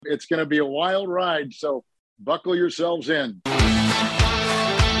It's going to be a wild ride, so buckle yourselves in.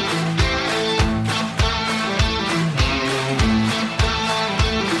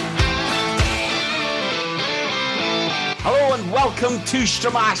 Hello and welcome to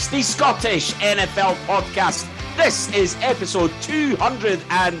Stramash, the Scottish NFL podcast. This is episode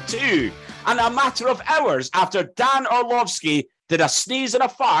 202. And a matter of hours after Dan Orlovsky did a sneeze and a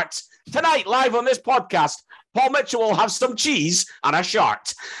fart, tonight, live on this podcast, Paul Mitchell will have some cheese and a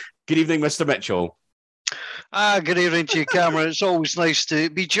shart. Good evening, Mr. Mitchell. Good evening to you, Cameron. It's always nice to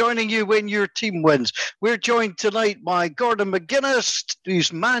be joining you when your team wins. We're joined tonight by Gordon McGuinness,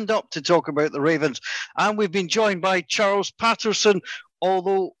 who's manned up to talk about the Ravens. And we've been joined by Charles Patterson,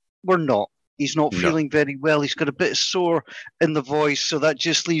 although we're not. He's not feeling very well. He's got a bit sore in the voice, so that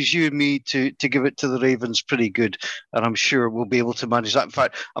just leaves you and me to give it to the Ravens pretty good. And I'm sure we'll be able to manage that. In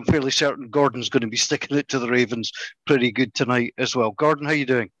fact, I'm fairly certain Gordon's going to be sticking it to the Ravens pretty good tonight as well. Gordon, how are you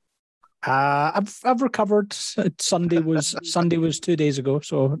doing? I've recovered. Sunday was 2 days ago,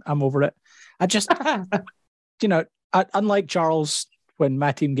 so I'm over it. I just, unlike Charles, when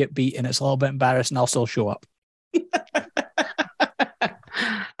my team get beaten, it's a little bit embarrassing. I'll still show up.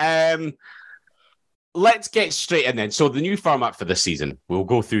 Let's get straight in then. So the new format for this season, we'll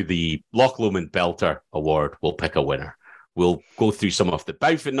go through the Loch Lomond Belter Award. We'll pick a winner. We'll go through some of the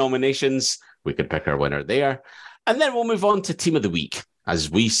Bowfin nominations. We can pick our winner there. And then we'll move on to Team of the Week as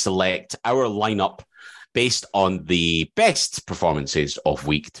we select our lineup based on the best performances of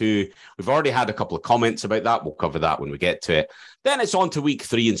week 2. We've already had a couple of comments about that. We'll cover that when we get to it. Then it's on to week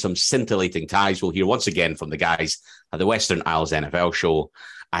 3 and some scintillating ties. We'll hear once again from the guys at the Western Isles NFL show,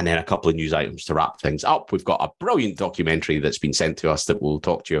 and then a couple of news items to wrap things up. We've got a brilliant documentary that's been sent to us that we'll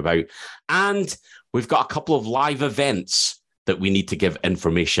talk to you about. And we've got a couple of live events that we need to give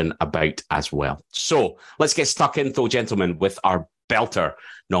information about as well. So let's get stuck in, though, gentlemen, with our Belter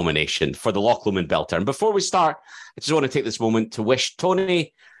nomination for the Loch Lomond Belter. And before we start, I just want to take this moment to wish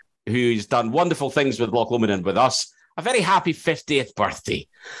Tony, who's done wonderful things with Loch Lomond and with us, a very happy 50th birthday.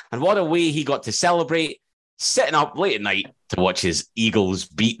 And what a way he got to celebrate, sitting up late at night to watch his Eagles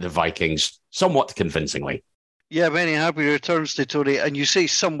beat the Vikings somewhat convincingly. Yeah, many happy returns to Tony. And you say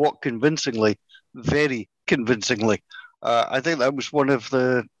somewhat convincingly, very convincingly. I think that was one of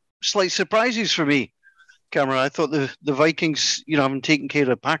the slight surprises for me, Cameron. I thought the Vikings, having taken care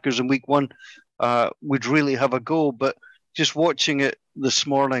of Packers in week 1, would really have a go. But just watching it this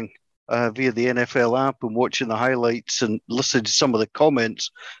morning via the NFL app and watching the highlights and listening to some of the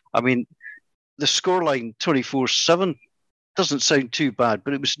comments, I mean, the scoreline 24-7 doesn't sound too bad,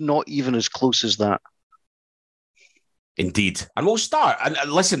 but it was not even as close as that. Indeed. And we'll start. And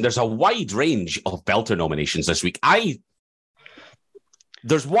listen, there's a wide range of Belter nominations this week.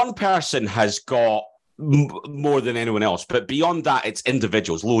 There's one person has got more than anyone else, but beyond that, it's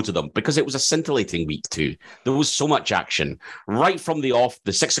individuals, loads of them, because it was a scintillating week 2. There was so much action right from the off,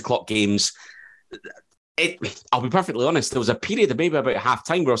 the 6 o'clock games. I'll be perfectly honest, there was a period of maybe about half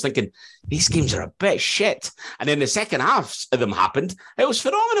time where I was thinking, these games are a bit shit. And then the second half of them happened. It was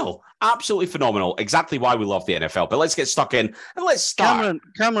phenomenal. Absolutely phenomenal. Exactly why we love the NFL. But let's get stuck in and let's start.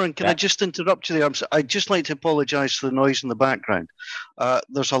 Cameron, can I just interrupt you there? I'd just like to apologise for the noise in the background.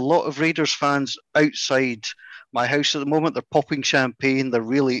 There's a lot of Raiders fans outside my house at the moment. They're popping champagne. They're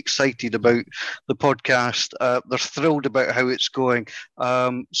really excited about the podcast. They're thrilled about how it's going.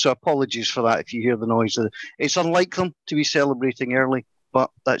 So apologies for that if you hear the noise. It's unlike them to be celebrating early, but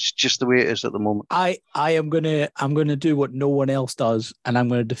that's just the way it is at the moment. I'm gonna do what no one else does, and I'm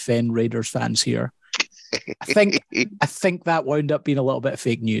gonna defend Raiders fans here. I think that wound up being a little bit of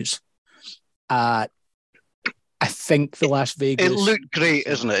fake news. I think the Las Vegas. It looked great,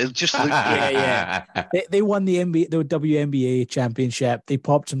 isn't it? It just looked great. Yeah. They won the WNBA championship. They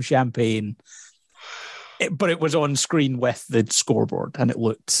popped some champagne, but it was on screen with the scoreboard, and it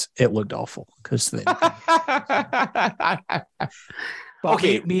looked awful because.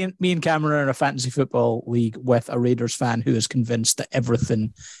 Okay, me and Cameron are in a fantasy football league with a Raiders fan who is convinced that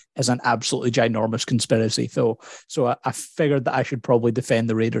everything is an absolutely ginormous conspiracy. So I figured that I should probably defend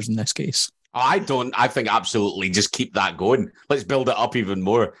the Raiders in this case. I think absolutely just keep that going. Let's build it up even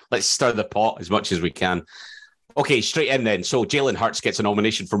more. Let's stir the pot as much as we can. Okay, straight in then. So Jalen Hurts gets a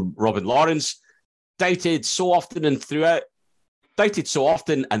nomination from Robin Lawrence. Doubted so often and thought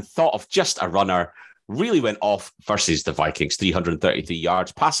of just a runner. Really went off versus the Vikings, 333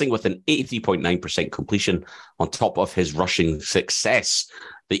 yards, passing with an 83.9% completion on top of his rushing success.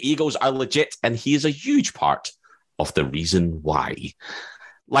 The Eagles are legit, and he is a huge part of the reason why.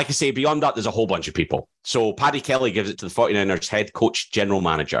 Like I say, beyond that, there's a whole bunch of people. So Paddy Kelly gives it to the 49ers head coach, general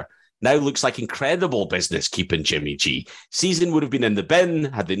manager. now looks like incredible business keeping Jimmy G. Season would have been in the bin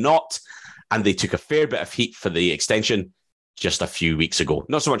had they not, and they took a fair bit of heat for the extension just a few weeks ago.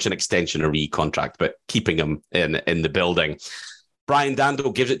 Not so much an extension or re-contract, but keeping him in the building. Brian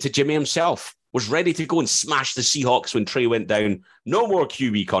Dando gives it to Jimmy himself, was ready to go and smash the Seahawks when Trey went down. No more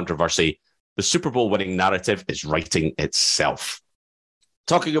QB controversy. The Super Bowl winning narrative is writing itself.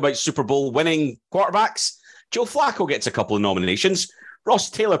 Talking about Super Bowl winning quarterbacks, Joe Flacco gets a couple of nominations. Ross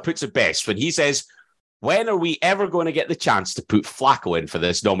Taylor puts it best when he says, when are we ever going to get the chance to put Flacco in for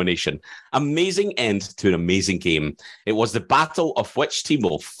this nomination? Amazing end to an amazing game. It was the battle of which team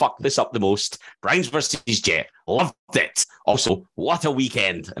will fuck this up the most. Browns versus Jet. Loved it. Also, what a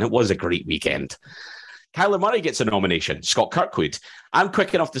weekend. And it was a great weekend. Kyler Murray gets a nomination. Scott Kirkwood. I'm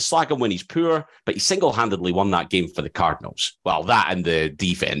quick enough to slag him when he's poor, but he single-handedly won that game for the Cardinals. Well, that and the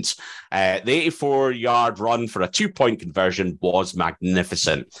defense. The 84-yard run for a 2-point conversion was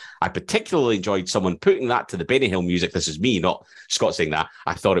magnificent. I particularly enjoyed someone putting that to the Benny Hill music. This is me, not Scott saying that.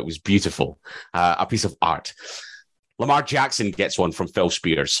 I thought it was beautiful. A piece of art. Lamar Jackson gets one from Phil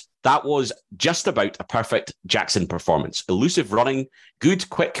Spears. That was just about a perfect Jackson performance. Elusive running, good,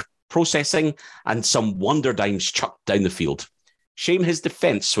 quick processing, and some wonder dimes chucked down the field. Shame his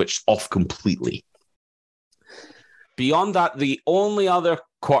defense switched off completely. Beyond that, the only other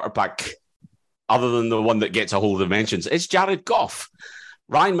quarterback, other than the one that gets a hold of the mentions, is Jared Goff.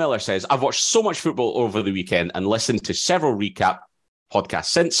 Ryan Miller says, I've watched so much football over the weekend and listened to several recap podcasts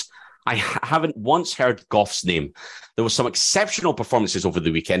since. I haven't once heard Goff's name. There were some exceptional performances over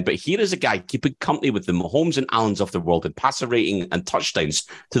the weekend, but here is a guy keeping company with the Mahomes and Allens of the world in passer rating and touchdowns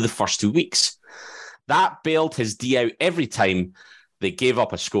to the first 2 weeks. That bailed his D out every time they gave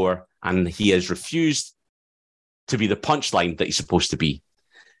up a score, and he has refused to be the punchline that he's supposed to be.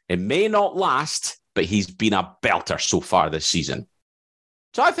 It may not last, but he's been a belter so far this season.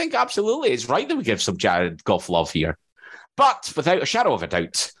 So I think absolutely it's right that we give some Jared Goff love here. But without a shadow of a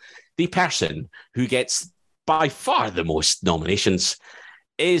doubt, the person who gets by far the most nominations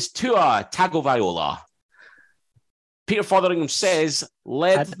is Tua Tagovailoa. Peter Fotheringham says,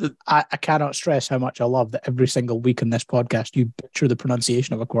 I cannot stress how much I love that every single week in this podcast you butcher the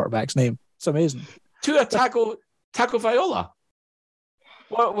pronunciation of a quarterback's name. It's amazing. Tua Tagovailoa.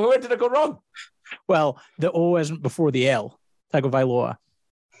 Where did I go wrong? Well, the O isn't before the L. Tagovailoa.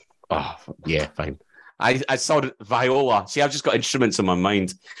 Oh, yeah, fine. I saw viola. See, I've just got instruments in my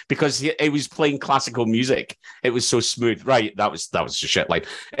mind because he was playing classical music. It was so smooth. Right, that was a shit line.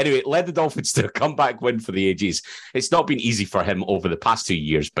 Anyway, led the Dolphins to a comeback win for the AGs. It's not been easy for him over the past 2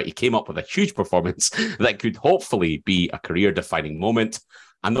 years, but he came up with a huge performance that could hopefully be a career-defining moment.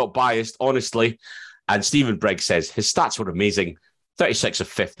 I'm not biased, honestly. And Stephen Briggs says his stats were amazing. 36 of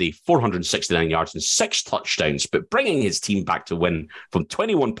 50, 469 yards and 6 touchdowns, but bringing his team back to win from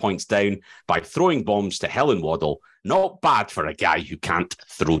 21 points down by throwing bombs to Helen Waddle. Not bad for a guy who can't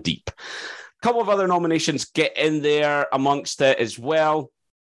throw deep. A couple of other nominations get in there amongst it as well.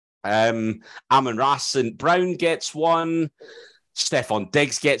 Amon-Ra St. Brown gets one. Stephon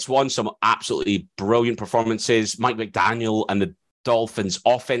Diggs gets one. Some absolutely brilliant performances. Mike McDaniel and the Dolphins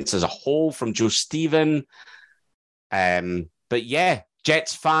offense as a whole from Joe Stephen. But yeah,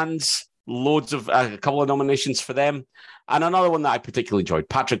 Jets fans, loads of a couple of nominations for them. And another one that I particularly enjoyed,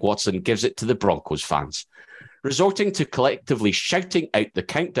 Patrick Watson gives it to the Broncos fans, resorting to collectively shouting out the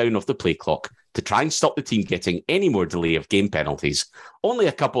countdown of the play clock to try and stop the team getting any more delay of game penalties. Only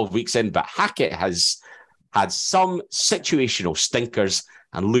a couple of weeks in, but Hackett has had some situational stinkers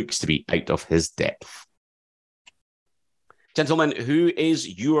and looks to be out of his depth. Gentlemen, who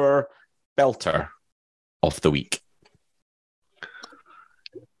is your belter of the week?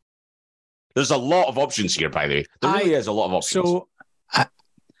 There's a lot of options here, by the way. There really is a lot of options. So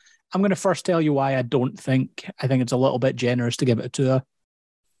I'm going to first tell you why I think it's a little bit generous to give it to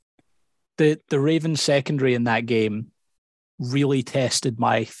Tua. The Ravens secondary in that game really tested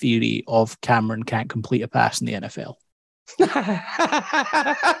my theory of Cameron can't complete a pass in the NFL.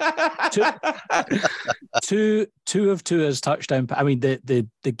 two of Tua's touchdown. I mean, the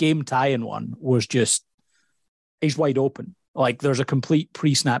game tie-in one was just, he's wide open. Like, there's a complete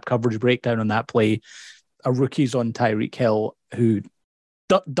pre-snap coverage breakdown on that play. A rookie's on Tyreek Hill who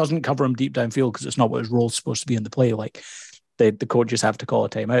doesn't cover him deep downfield because it's not what his role's supposed to be in the play. Like, the coaches have to call a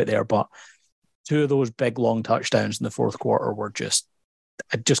timeout there. But 2 of those big, long touchdowns in the fourth quarter were just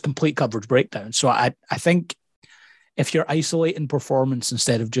complete coverage breakdowns. So I think if you're isolating performance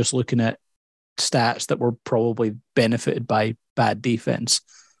instead of just looking at stats that were probably benefited by bad defense,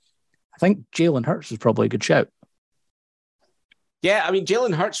 I think Jalen Hurts is probably a good shout. Yeah, I mean,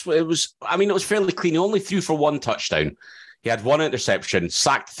 Jalen Hurts, it was fairly clean. He only threw for 1 touchdown. He had 1 interception,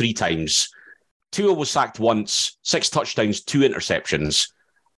 sacked 3 times. Tua was sacked once, 6 touchdowns, 2 interceptions.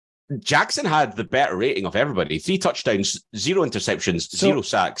 Jackson had the better rating of everybody. 3 touchdowns, 0 interceptions, 0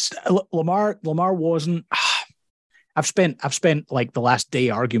 sacks. Lamar wasn't. I've spent like the last day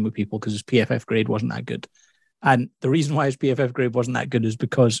arguing with people because his PFF grade wasn't that good. And the reason why his PFF grade wasn't that good is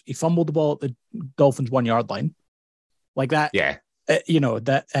because he fumbled the ball at the Dolphins 1 yard line. Like that. Yeah.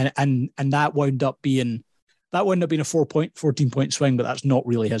 That and that wound up being a 14-point swing, but that's not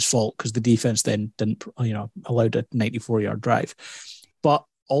really his fault because the defense then didn't, allowed a 94-yard drive. But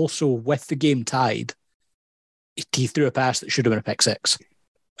also with the game tied, he threw a pass that should have been a pick six.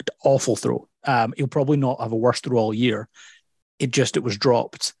 Awful throw. He'll probably not have a worse throw all year. It was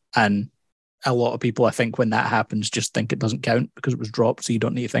dropped. And a lot of people, I think, when that happens, just think it doesn't count because it was dropped, so you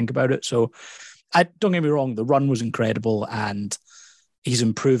don't need to think about it. So don't get me wrong, the run was incredible and he's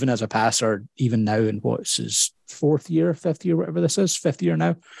improving as a passer even now in what's his 5th year, whatever this is, 5th year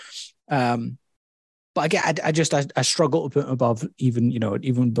now. But again, I struggle to put him above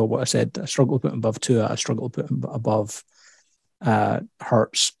even though what I said, I struggle to put him above Tua, I struggle to put him above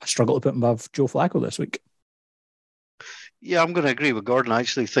Hurts, I struggle to put him above Joe Flacco this week. Yeah, I'm going to agree with Gordon. I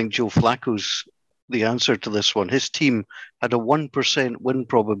actually think Joe Flacco's the answer to this one. His team had a 1% win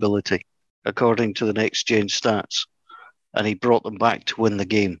probability, according to the Next Gen stats, and he brought them back to win the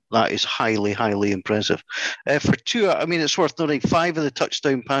game. That is highly, highly impressive. For Tua, I mean, it's worth noting 5 of the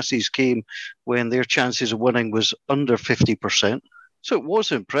touchdown passes came when their chances of winning was under 50%. So it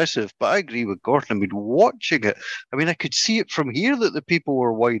was impressive, but I agree with Gordon. I mean, watching it, I could see it from here that the people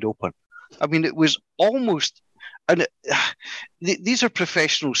were wide open. I mean, it was almost... And these are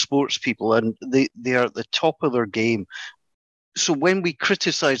professional sports people, and they are at the top of their game. So when we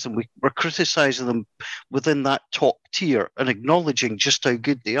criticize them, we're criticizing them within that top tier and acknowledging just how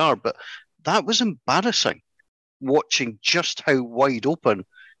good they are. But that was embarrassing, watching just how wide open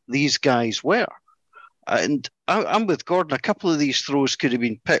these guys were. And I'm with Gordon. A couple of these throws could have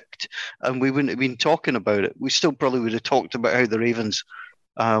been picked, and we wouldn't have been talking about it. We still probably would have talked about how the Ravens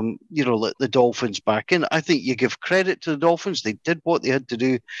let the Dolphins back in. I think you give credit to the Dolphins. They did what they had to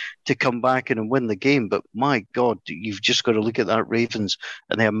do to come back in and win the game. But my God, you've just got to look at that Ravens,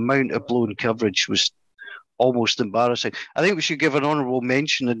 and the amount of blown coverage was almost embarrassing. I think we should give an honourable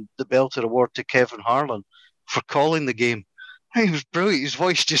mention in the Belter Award to Kevin Harlan for calling the game. He was brilliant. His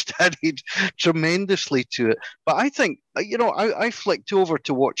voice just added tremendously to it. But I think, I flicked over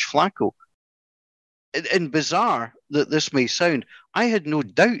to watch Flacco. And bizarre that this may sound, I had no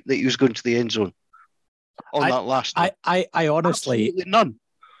doubt that he was going to the end zone on that last one. I honestly, absolutely none.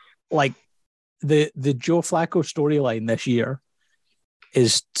 Like the Joe Flacco storyline this year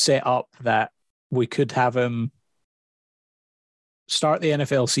is set up that we could have him start the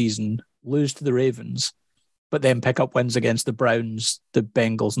NFL season, lose to the Ravens, but then pick up wins against the Browns, the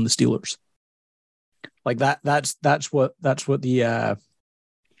Bengals, and the Steelers. Like that's what the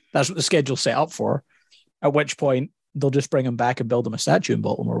schedule's set up for. At which point they'll just bring him back and build him a statue in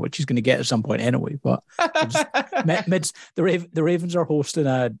Baltimore, which he's going to get at some point anyway. But the Ravens are hosting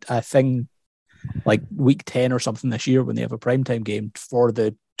a thing like week 10 or something this year when they have a primetime game for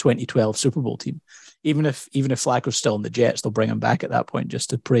the 2012 Super Bowl team. Even if Flacco's still in the Jets, they'll bring him back at that point just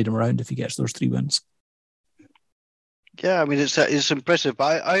to parade him around if he gets those 3 wins. Yeah, I mean, it's impressive.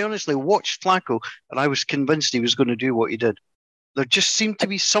 I honestly watched Flacco and I was convinced he was going to do what he did. There just seemed to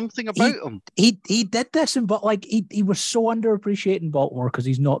be something about him. He did this, but he was so underappreciated in Baltimore because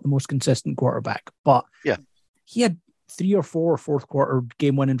he's not the most consistent quarterback. But yeah, he had 3 or 4 fourth quarter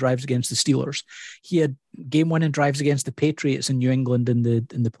game-winning drives against the Steelers. He had game-winning drives against the Patriots in New England in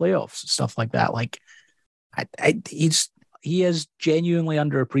the playoffs, stuff like that. Like, he is genuinely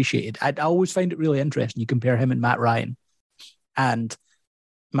underappreciated. I always find it really interesting. You compare him and Matt Ryan, and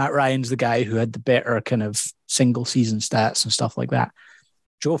Matt Ryan's the guy who had the better kind of single season stats and stuff like that.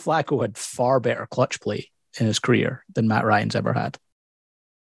 Joe Flacco had far better clutch play in his career than Matt Ryan's ever had.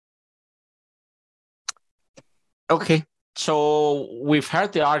 Okay, so we've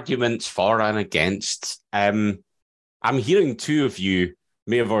heard the arguments for and against. I'm hearing 2 of you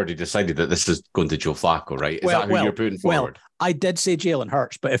may have already decided that this is going to Joe Flacco, right? Is that who you're putting forward? Well, I did say Jalen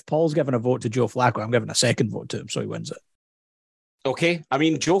Hurts, but if Paul's giving a vote to Joe Flacco, I'm giving a second vote to him so he wins it. Okay, I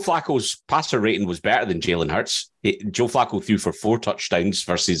mean, Joe Flacco's passer rating was better than Jalen Hurts. Joe Flacco threw for 4 touchdowns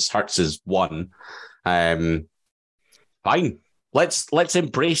versus Hurts's 1. Fine, let's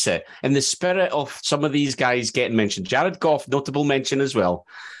embrace it in the spirit of some of these guys getting mentioned. Jared Goff, notable mention as well.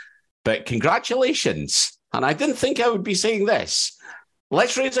 But congratulations, and I didn't think I would be saying this.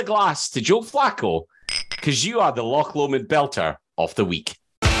 Let's raise a glass to Joe Flacco because you are the Loch Lomond Belter of the week.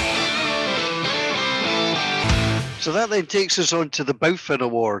 So that then takes us on to the Bowfin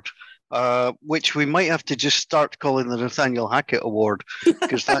Award, which we might have to just start calling the Nathaniel Hackett Award,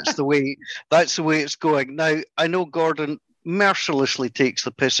 because that's the way it's going. Now, I know Gordon mercilessly takes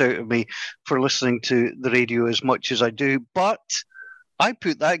the piss out of me for listening to the radio as much as I do, but I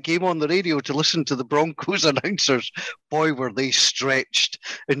put that game on the radio to listen to the Broncos announcers. Boy, were they stretched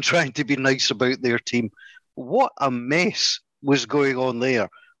in trying to be nice about their team. What a mess was going on there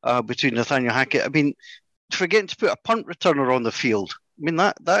between Nathaniel Hackett. I mean, forgetting to put a punt returner on the field. I mean,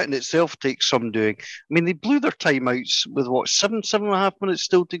 that in itself takes some doing. I mean, they blew their timeouts with, what, 7.5 minutes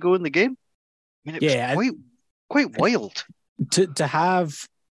still to go in the game? I mean, it was quite wild. To have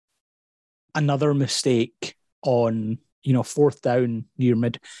another mistake on, fourth down near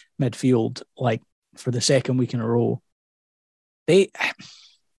midfield, like for the second week in a row,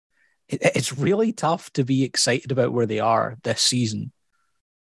 it's really tough to be excited about where they are this season,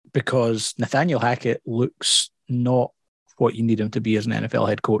 because Nathaniel Hackett looks not what you need him to be as an NFL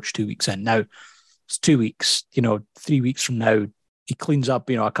head coach 2 weeks in. Now, it's 2 weeks, 3 weeks from now, he cleans up,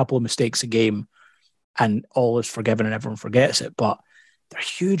 a couple of mistakes a game and all is forgiven and everyone forgets it. But they're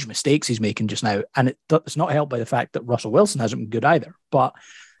huge mistakes he's making just now. And it's not helped by the fact that Russell Wilson hasn't been good either. But,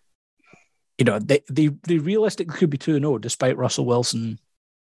 they realistically could be 2-0 despite Russell Wilson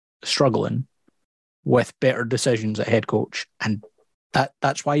struggling with better decisions at head coach. And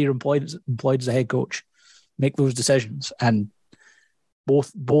that's why you're employed as a head coach. Make those decisions. And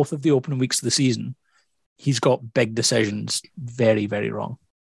both of the opening weeks of the season, he's got big decisions very, very wrong.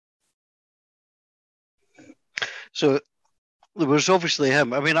 So there was obviously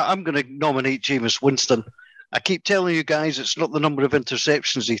him. I mean, I'm going to nominate Jameis Winston. I keep telling you guys, it's not the number of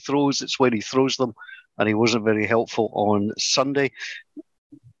interceptions he throws, it's where he throws them. And he wasn't very helpful on Sunday.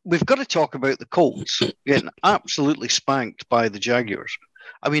 We've got to talk about the Colts getting absolutely spanked by the Jaguars.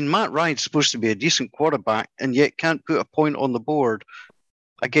 I mean, Matt Ryan's supposed to be a decent quarterback and yet can't put a point on the board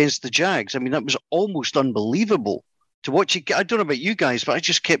against the Jags. I mean, that was almost unbelievable to watch. I don't know about you guys, but I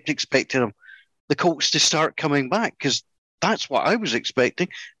just kept expecting the Colts to start coming back, because that's what I was expecting,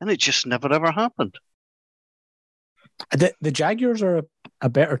 and it just never, ever happened. The Jaguars are a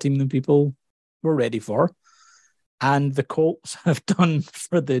better team than people were ready for. And the Colts have done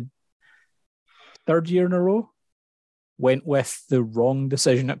for the third year in a row, went with the wrong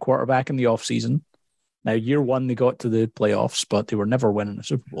decision at quarterback in the offseason. Now, year one, they got to the playoffs, but they were never winning a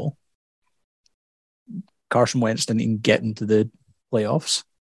Super Bowl. Carson Wentz didn't even get into the playoffs,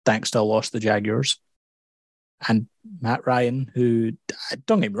 thanks to a loss to the Jaguars. And Matt Ryan, who,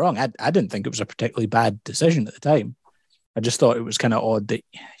 don't get me wrong, I didn't think it was a particularly bad decision at the time. I just thought it was kind of odd that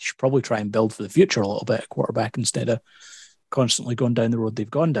you should probably try and build for the future a little bit at quarterback instead of constantly going down the road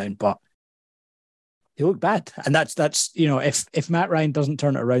they've gone down. But they look bad. And that's if Matt Ryan doesn't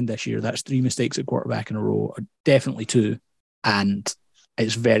turn it around this year, that's 3 mistakes at quarterback in a row, or definitely 2. And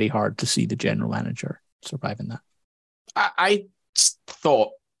it's very hard to see the general manager surviving that. I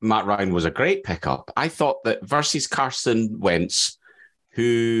thought Matt Ryan was a great pickup. I thought that versus Carson Wentz,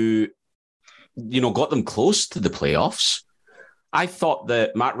 who got them close to the playoffs, I thought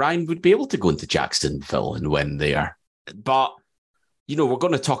that Matt Ryan would be able to go into Jacksonville and win there. But, we're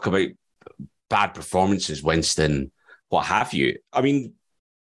going to talk about bad performances, Winston, what have you. I mean,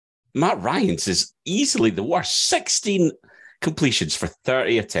 Matt Ryan's is easily the worst. 16 completions for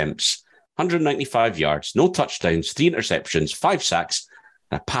 30 attempts, 195 yards, no touchdowns, 3 interceptions, 5 sacks,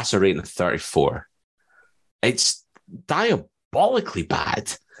 and a passer rating of 34. It's diabolically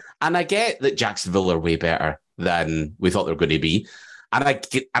bad. And I get that Jacksonville are way better than we thought they were going to be. And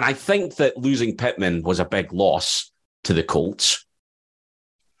I think that losing Pittman was a big loss to the Colts.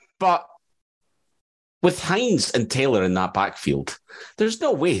 But with Hines and Taylor in that backfield, there's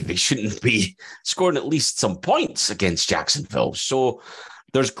no way they shouldn't be scoring at least some points against Jacksonville. So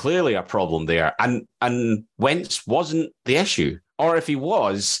there's clearly a problem there. And Wentz wasn't the issue. Or if he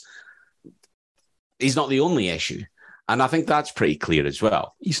was, he's not the only issue. And I think that's pretty clear as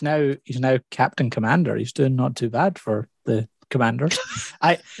well. He's now captain commander. He's doing not too bad for the Commanders.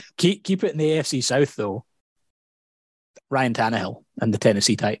 I keep it in the AFC South though. Ryan Tannehill and the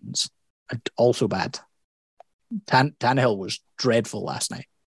Tennessee Titans are also bad. Tannehill was dreadful last night.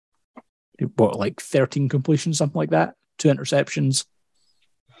 What, like 13 completions, something like that? 2 interceptions.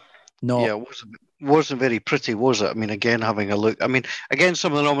 No, yeah, it wasn't very pretty, was it? I mean, again, having a look. I mean, again,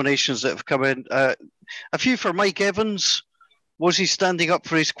 some of the nominations that have come in. A few for Mike Evans. Was he standing up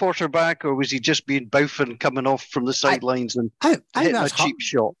for his quarterback, or was he just being Bowfin coming off from the sidelines and hitting a cheap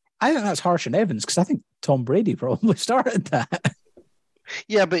shot? I think that's harsh on Evans, because I think Tom Brady probably started that.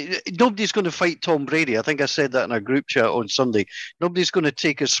 Yeah, but nobody's going to fight Tom Brady. I think I said that in our group chat on Sunday. Nobody's going to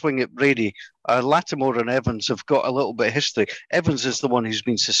take a swing at Brady Lattimore and Evans have got a little bit of history. Evans is the one who's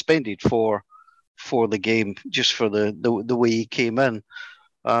been suspended for the game, just for the way he came in.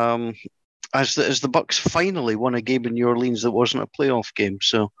 As the Bucks finally won a game in New Orleans that wasn't a playoff game,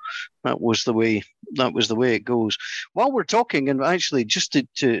 so that was the way it goes. While we're talking, and actually just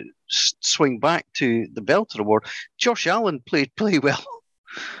to swing back to the Belter Award, Josh Allen played well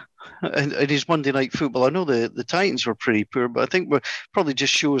in his Monday Night Football. I know the Titans were pretty poor, but I think it probably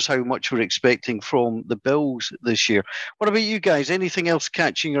just shows how much we're expecting from the Bills this year. What about you guys? Anything else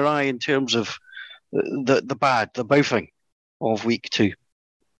catching your eye in terms of the boufing of week 2?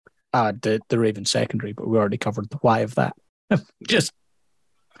 The Ravens secondary, but we already covered the why of that. Just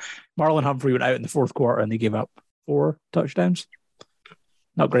Marlon Humphrey went out in the fourth quarter and they gave up 4 touchdowns.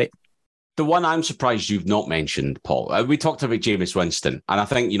 Not great. The one I'm surprised you've not mentioned, Paul, we talked about Jameis Winston, and I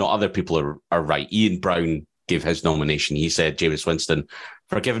think, other people are right. Ian Brown gave his nomination. He said, Jameis Winston,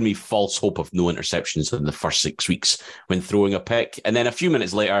 for giving me false hope of no interceptions in the first 6 weeks when throwing a pick, and then a few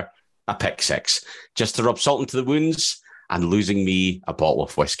minutes later, a pick 6, just to rub salt into the wounds and losing me a bottle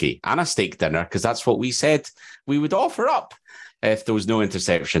of whiskey and a steak dinner, because that's what we said we would offer up if there was no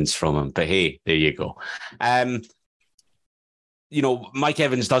interceptions from him. But hey, there you go. Mike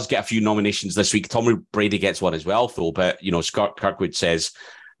Evans does get a few nominations this week. Tom Brady gets one as well, though. But, Scott Kirkwood says,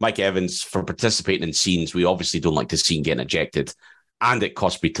 Mike Evans, for participating in scenes, we obviously don't like to see him getting ejected. And it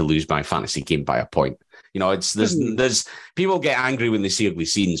cost me to lose my fantasy game by a point. There's people get angry when they see ugly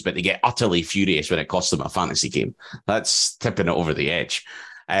scenes, but they get utterly furious when it costs them a fantasy game. That's tipping it over the edge.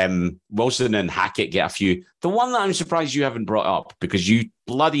 Wilson and Hackett get a few. The one that I'm surprised you haven't brought up, because you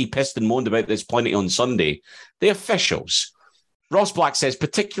bloody pissed and moaned about this plenty on Sunday, the officials. Ross Black says,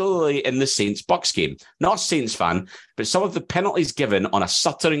 particularly in the Saints-Bucks game, not a Saints fan, but some of the penalties given on a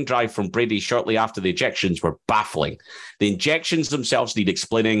stuttering drive from Brady shortly after the ejections were baffling. The injections themselves need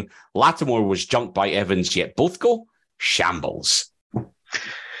explaining. Lattimore was jumped by Evans, yet both go shambles.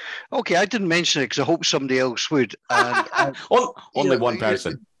 Okay, I didn't mention it because I hope somebody else would. Only one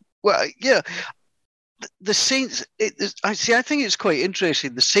person. Well, yeah. The Saints, I think it's quite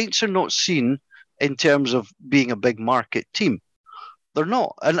interesting. The Saints are not seen in terms of being a big market team. They're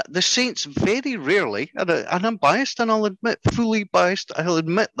not. And the Saints very rarely, and I'm biased, and I'll admit, fully biased, I'll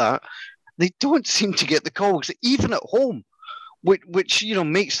admit that, they don't seem to get the calls, even at home, which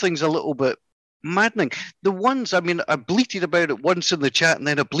makes things a little bit maddening. The ones, I bleated about it once in the chat, and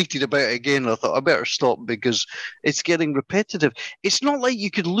then I bleated about it again, and I thought I better stop because it's getting repetitive. It's not like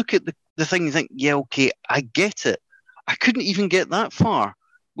you could look at the thing and think, yeah, okay, I get it. I couldn't even get that far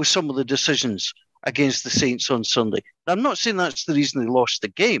with some of the decisions against the Saints on Sunday. Now, I'm not saying that's the reason they lost the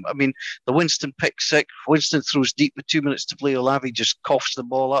game. The Winston pick 6, Winston throws deep with 2 minutes to play. Olavi just coughs the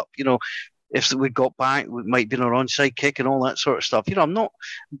ball up. If we got back, it might be an onside kick and all that sort of stuff. I'm not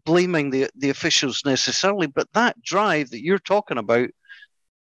blaming the officials necessarily, but that drive that you're talking about,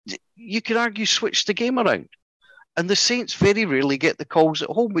 you could argue switched the game around. And the Saints very rarely get the calls at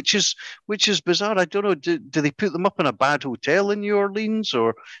home, which is bizarre. I don't know. Do they put them up in a bad hotel in New Orleans,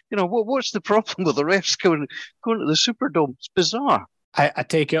 or what's the problem with the refs going to the Superdome? It's bizarre. I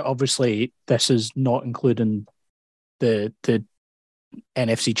take it obviously this is not including the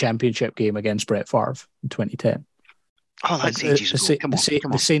NFC Championship game against Brett Favre in 2010. Oh, that's ages ago. Come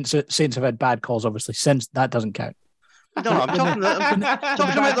on. The Saints have had bad calls obviously since. That doesn't count. No, I'm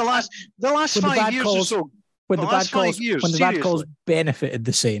talking about the last 5 years or so. When the bad calls benefited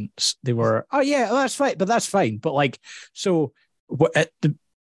the Saints, they were, oh yeah, that's fine, but that's fine. But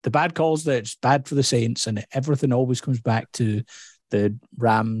the bad calls, that's bad for the Saints, and everything always comes back to the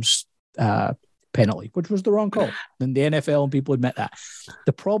Rams penalty, which was the wrong call. And the NFL and people admit that.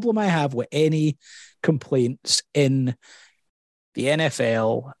 The problem I have with any complaints in the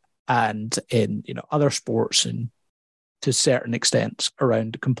NFL and in other sports, and to certain extents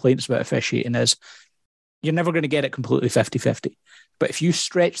around complaints about officiating, is you're never going to get it completely 50-50. But if you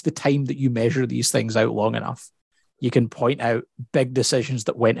stretch the time that you measure these things out long enough, you can point out big decisions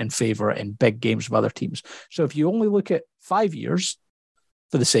that went in favor in big games of other teams. So if you only look at 5 years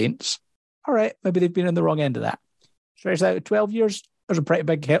for the Saints, all right, maybe they've been in the wrong end of that. Stretch that out 12 years, there's a pretty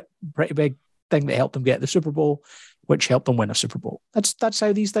big thing that helped them get the Super Bowl, which helped them win a Super Bowl. That's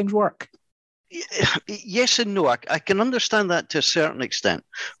how these things work. Yes and no. I can understand that to a certain extent,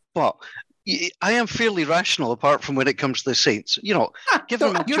 but I am fairly rational apart from when it comes to the Saints. Give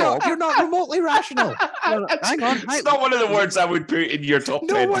them a job. You're not remotely rational. Hang on. It's not one of the words I would put in your top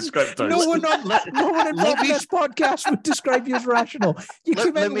 10 descriptors. No one in this podcast would describe you as rational. You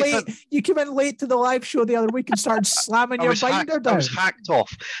came in late to the live show the other week and started slamming your binder down. I was hacked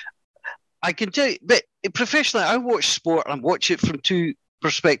off. I can tell you, but professionally, I watch sport and I watch it from two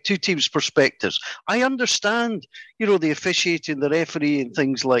two teams' perspectives. I understand, the officiating, the referee, and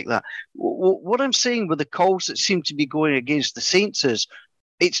things like that. What I'm saying with the calls that seem to be going against the Saints is,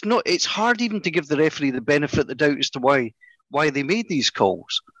 it's hard even to give the referee the benefit of the doubt as to why they made these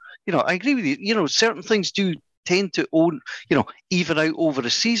calls. I agree with you. Certain things do tend to even out over a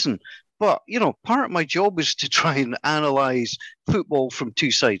season. But, part of my job is to try and analyse football from two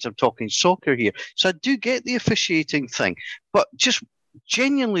sides. I'm talking soccer here. So I do get the officiating thing. But just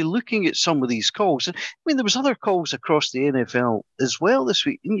genuinely looking at some of these calls, and there was other calls across the NFL as well this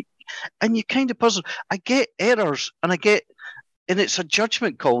week, and you kind of puzzle. I get errors, and it's a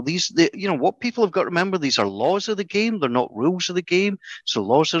judgment call. What people have got to remember, these are laws of the game. They're not rules of the game. So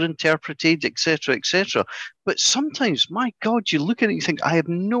laws are interpreted, etc., etc. But sometimes, my God, you look at it and you think, I have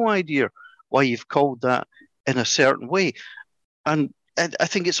no idea why you've called that in a certain way. And I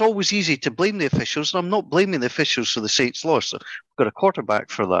think it's always easy to blame the officials. And I'm not blaming the officials for the Saints' loss. We've got a quarterback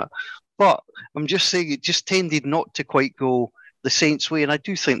for that. But I'm just saying it just tended not to quite go the Saints' way. And I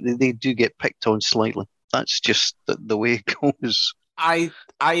do think that they do get picked on slightly. That's just the way it goes. I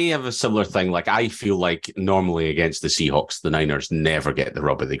have a similar thing. Like, I feel like normally against the Seahawks, the Niners never get the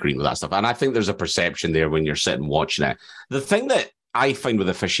rub of the green with that stuff. And I think there's a perception there when you're sitting watching it. The thing that I find with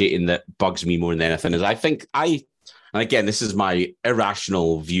officiating that bugs me more than anything is and again, this is my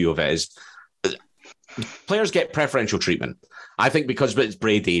irrational view of it, is players get preferential treatment. I think because it's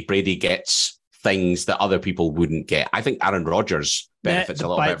Brady gets things that other people wouldn't get. I think Aaron Rodgers benefits a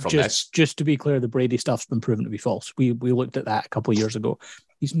little bit from this. Just to be clear, the Brady stuff's been proven to be false. We looked at that a couple of years ago.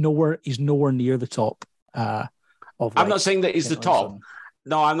 He's nowhere near the top. I'm not saying that he's the top.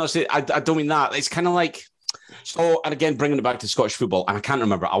 No, I'm not saying. I don't mean that. It's kind of like. So, and again, bringing it back to Scottish football, and I can't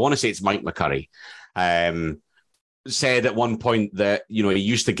remember. I want to say it's Mike McCurry. Said at one point that, he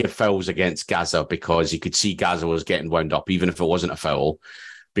used to give fouls against Gaza because he could see Gaza was getting wound up, even if it wasn't a foul,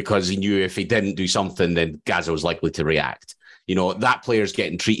 because he knew if he didn't do something, then Gaza was likely to react. That player's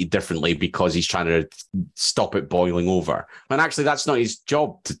getting treated differently because he's trying to stop it boiling over. And actually, that's not his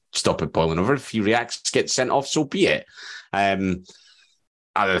job to stop it boiling over. If he reacts, gets sent off, so be it. I'll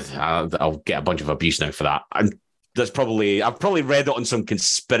get a bunch of abuse now for that. I've probably read it on some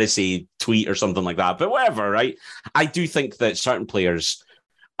conspiracy tweet or something like that, but whatever, right? I do think that certain players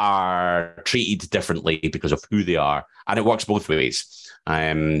are treated differently because of who they are, and it works both ways.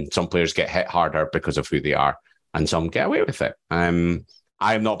 Some players get hit harder because of who they are, and some get away with it. I'm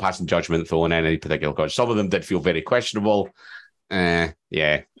not passing judgment, though, on any particular coach. Some of them did feel very questionable. Yeah.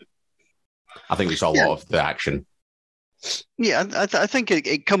 I think we saw a lot of the action. Yeah, I think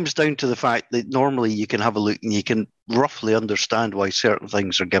it comes down to the fact that normally you can have a look and you can roughly understand why certain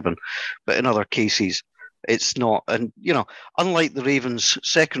things are given. But in other cases, it's not. And, unlike the Ravens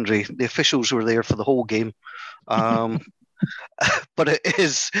secondary, the officials were there for the whole game. But it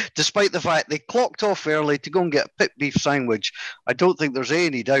is, despite the fact they clocked off early to go and get a pit beef sandwich, I don't think there's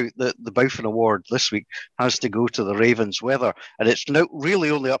any doubt that the Bowfen Award this week has to go to the Ravens. And it's now really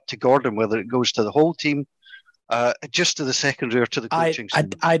only up to Gordon whether it goes to the whole team, just to the secondary or to the coaching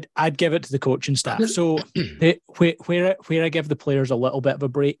staff. I'd give it to the coaching staff. So where I give the players a little bit of a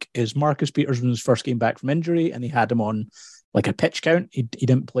break is Marcus Peterson's first game back from injury, and he had him on like a pitch count. He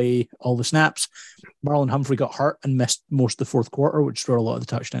didn't play all the snaps. Marlon Humphrey got hurt and missed most of the fourth quarter, which is where a lot of the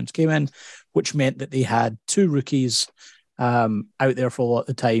touchdowns came in, which meant that they had two rookies out there for a lot of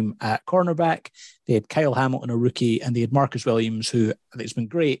the time at cornerback. They had Kyle Hamilton, a rookie, and they had Marcus Williams, who I think has been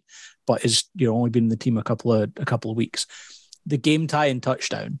great, but is only been in the team a couple of weeks. The game tie and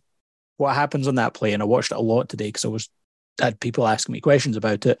touchdown. What happens on that play? And I watched it a lot today because I had people asking me questions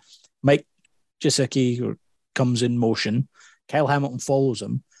about it. Mike Gesicki comes in motion. Kyle Hamilton follows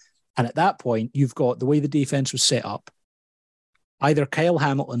him. And at that point, you've got the way the defense was set up. Either Kyle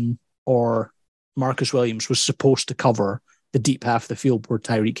Hamilton or Marcus Williams was supposed to cover the deep half of the field where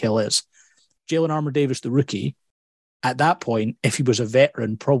Tyreek Hill is. Jalen Armour-Davis, the rookie, at that point, if he was a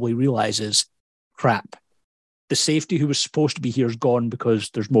veteran, probably realizes, crap, the safety who was supposed to be here is gone because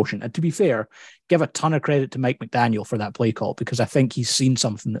there's motion. And to be fair, give a ton of credit to Mike McDaniel for that play call, because I think he's seen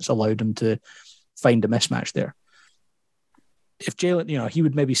something that's allowed him to find a mismatch there. If Jalen, he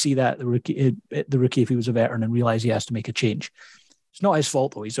would maybe see that the rookie, if he was a veteran, and realize he has to make a change. It's not his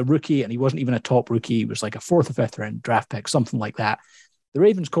fault, though. He's a rookie, and he wasn't even a top rookie. He was like a 4th or 5th round draft pick, something like that. The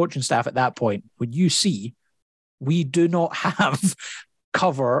Ravens coaching staff at that point, when you see we do not have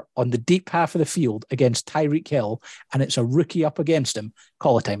cover on the deep half of the field against Tyreek Hill, and it's a rookie up against him,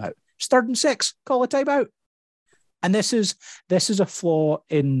 call a timeout. It's 3rd and 6, call a timeout. And this is a flaw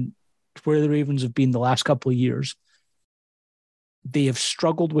in where the Ravens have been the last couple of years. they have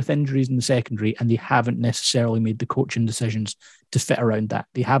struggled with injuries in the secondary, and they haven't necessarily made the coaching decisions to fit around that.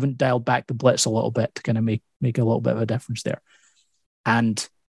 They haven't dialed back the blitz a little bit to kind of make a little bit of a difference there. And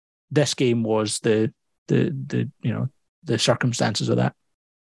this game was the circumstances of that.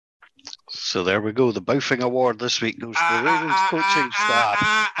 So there we go. The Boufing Award this week goes to the Ravens coaching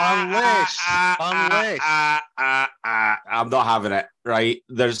staff. Unless I'm not having it, right?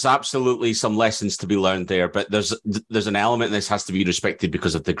 There's absolutely some lessons to be learned there, but there's an element this has to be respected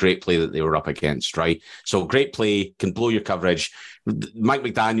because of the great play that they were up against, right? So great play can blow your coverage. Mike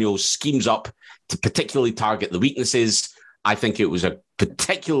McDaniel schemes up to particularly target the weaknesses. I think it was a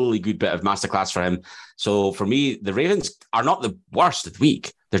particularly good bit of masterclass for him. So for me, the Ravens are not the worst of the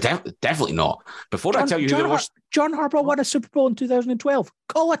week. They're definitely not. Before I tell you who the worst... John Harbaugh won a Super Bowl in 2012.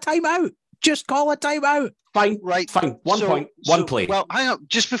 Call a timeout. Just call a timeout. Fine. One point, one play. Well, hang on.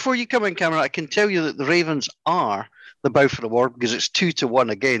 Just before you come in, Cameron, I can tell you that the Ravens are the Balfour Award because it's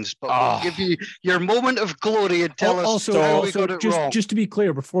 2-1 against. But we'll give you your moment of glory and tell us how we got it wrong. Just to be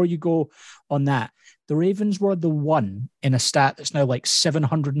clear, before you go on that, the Ravens were the one in a stat that's now like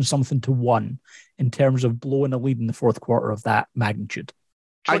 700 and something to 1 in terms of blowing a lead in the fourth quarter of that magnitude.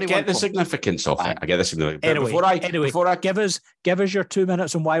 I get the significance of it. I get the significance. Anyway, before I give us your 2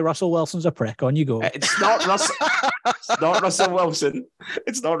 minutes on why Russell Wilson's a prick. On you go. It's not Russell. It's not Russell Wilson.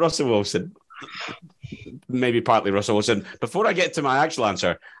 It's not Russell Wilson. Maybe partly Russell Wilson. Before I get to my actual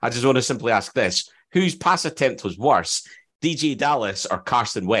answer, I just want to simply ask this: whose pass attempt was worse, DJ Dallas or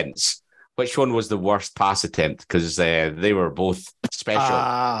Carson Wentz? Which one was the worst pass attempt? Because they were both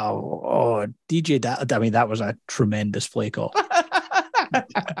special. DJ Dallas. I mean, that was a tremendous play call.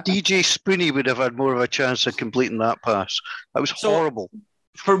 DJ Spooney would have had more of a chance of completing that pass. That was horrible.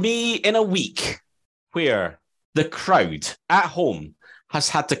 For me, in a week where the crowd at home has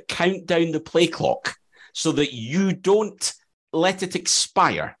had to count down the play clock so that you don't let it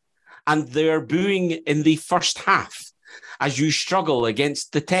expire, and they're booing in the first half as you struggle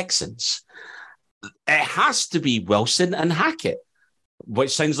against the Texans, it has to be Wilson and Hackett,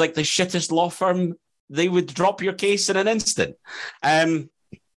 which sounds like the shittest law firm. They would drop your case in an instant. I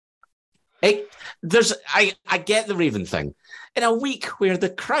get the Raven thing. In a week where the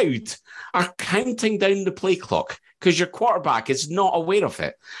crowd are counting down the play clock because your quarterback is not aware of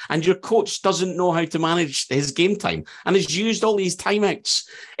it and your coach doesn't know how to manage his game time and has used all these timeouts,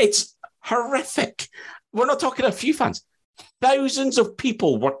 it's horrific. We're not talking a few fans. Thousands of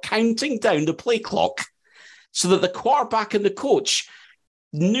people were counting down the play clock so that the quarterback and the coach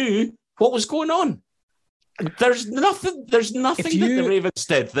knew what was going on. There's nothing that the Ravens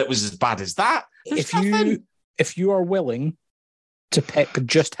did that was as bad as that. If you are willing to pick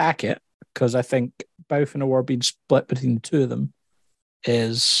just Hackett, because I think both in award being split between the two of them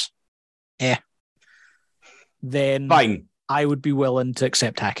is then fine. I would be willing to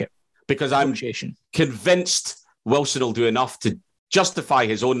accept Hackett. Because I'm convinced Wilson will do enough to justify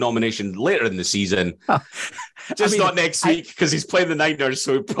his own nomination later in the season. Not next week because he's playing the Niners,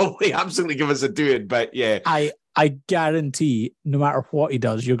 so he'll probably absolutely give us a do-it. But yeah. I guarantee no matter what he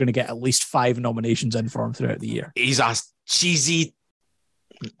does, you're going to get at least 5 nominations in for him throughout the year. He's a cheesy...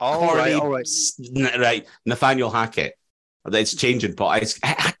 All right. Right, Nathaniel Hackett. It's changing, but it's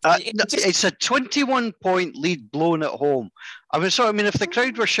a 21-point lead blown at home. If the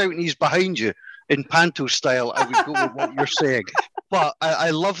crowd were shouting he's behind you in Panto style, I would go with what you're saying. But I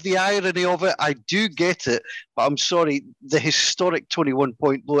love the irony of it. I do get it. But I'm sorry, the historic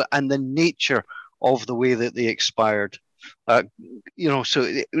 21-point blow and the nature of the way that they expired. So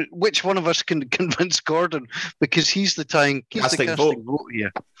which one of us can convince Gordon? Because he's the casting vote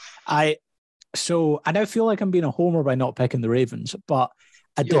here. I now feel like I'm being a homer by not picking the Ravens, but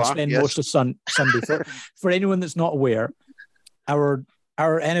I did spend most of Sunday. For anyone that's not aware, our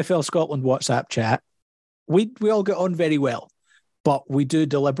NFL Scotland WhatsApp chat, we all get on very well, but we do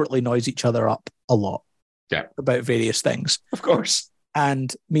deliberately noise each other up a lot about various things. Of course.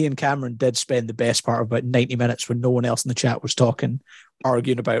 And me and Cameron did spend the best part of about 90 minutes when no one else in the chat was talking,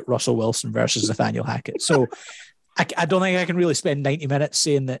 arguing about Russell Wilson versus Nathaniel Hackett. So I don't think I can really spend 90 minutes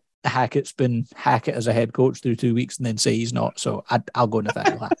saying that Hackett's been Hackett as a head coach through 2 weeks and then say he's not. So I'll go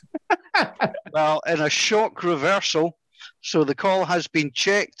Nathaniel Hackett. Well, in a shock reversal, so the call has been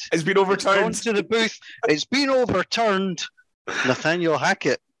checked. It's been overturned. It's gone to the booth. It's been overturned. Nathaniel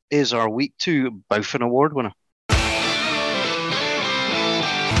Hackett is our Week 2 Boufing Award winner.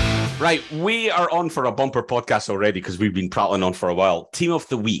 Right, we are on for a bumper podcast already because we've been prattling on for a while. Team of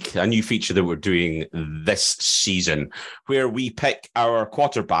the Week, a new feature that we're doing this season, where we pick our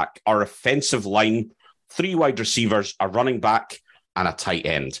quarterback, our offensive line, 3 wide receivers, a running back, and a tight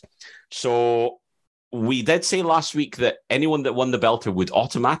end. So we did say last week that anyone that won the Belter would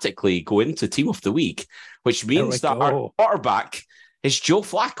automatically go into Team of the Week, which means that our quarterback is Joe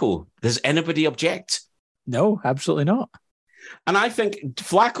Flacco. Does anybody object? No, absolutely not. And I think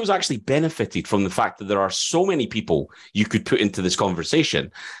Flacco's actually benefited from the fact that there are so many people you could put into this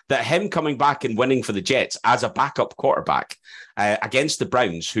conversation, that him coming back and winning for the Jets as a backup quarterback against the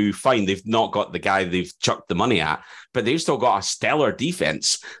Browns, who fine, they've not got the guy they've chucked the money at, but they've still got a stellar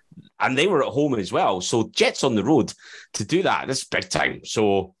defense, and they were at home as well. So Jets on the road to do that, that's big time.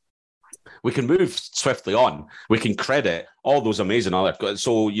 So we can move swiftly on. We can credit all those amazing other.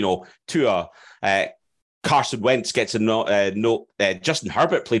 So, Tua, Carson Wentz gets a note. Justin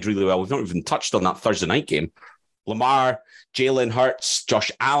Herbert played really well. We've not even touched on that Thursday night game. Lamar, Jalen Hurts,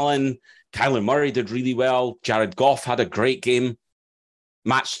 Josh Allen, Kyler Murray did really well. Jared Goff had a great game.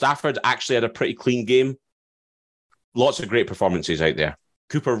 Matt Stafford actually had a pretty clean game. Lots of great performances out there.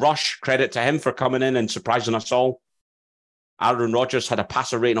 Cooper Rush, credit to him for coming in and surprising us all. Aaron Rodgers had a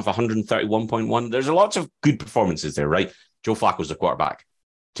passer rating of 131.1. There's lots of good performances there, right? Joe Flacco's the quarterback.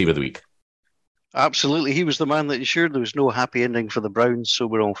 Team of the week. Absolutely. He was the man that ensured there was no happy ending for the Browns, so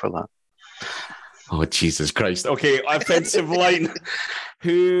we're all for that. Oh, Jesus Christ. Okay, offensive line.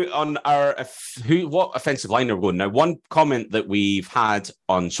 What offensive line are we going? Now, one comment that we've had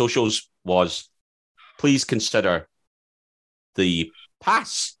on socials was, please consider the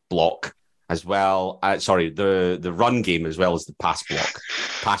pass block as well. The run game as well as the pass block,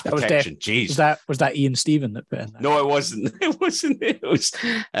 pass protection. Jeez, was that Ian Stephen that put in that? No, it wasn't. It wasn't. It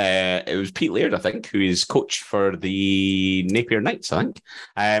was Pete Laird, I think, who is coach for the Napier Knights, I think.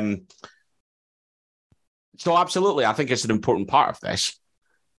 So absolutely, I think it's an important part of this.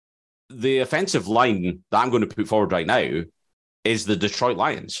 The offensive line that I'm going to put forward right now is the Detroit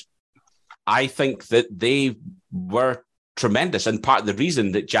Lions. I think that they were tremendous, and part of the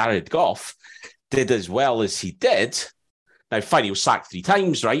reason that Jared Goff did as well as he did. Now, fine, he was sacked 3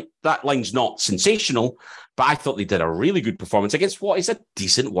 times, right? That line's not sensational, but I thought they did a really good performance against what is a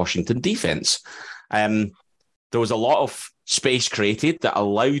decent Washington defense. There was a lot of space created that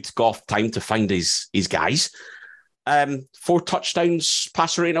allowed Goff time to find his guys. 4 touchdowns,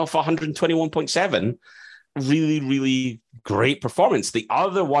 passer rating of 121.7. Really, really great performance. The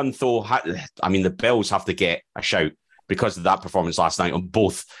other one, though, the Bills have to get a shout because of that performance last night on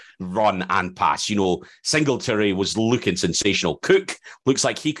both run and pass. Singletary was looking sensational. Cook looks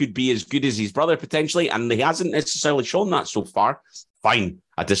like he could be as good as his brother potentially, and he hasn't necessarily shown that so far. Fine,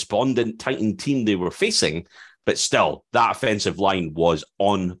 a despondent Titan team they were facing, but still, that offensive line was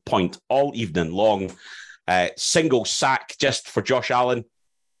on point all evening long. Single sack just for Josh Allen.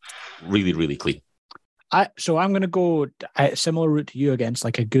 Really, really clean. So I'm going to go a similar route to you against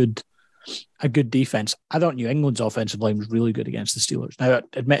like a good defense. I thought New England's offensive line was really good against the Steelers. Now,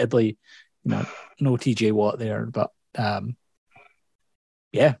 admittedly, no TJ Watt there, but I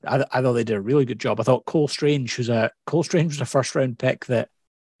thought they did a really good job. I thought Cole Strange was a first round pick that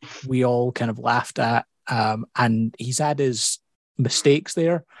we all kind of laughed at, and he's had his mistakes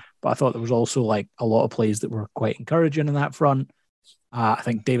there, but I thought there was also like a lot of plays that were quite encouraging in that front. I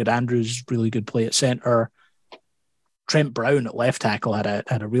think David Andrews, really good play at center. Trent Brown at left tackle had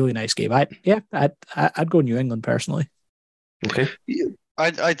a really nice game. I'd go New England personally. Okay.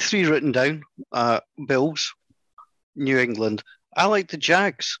 I'd 3 written down. Bills, New England. I like the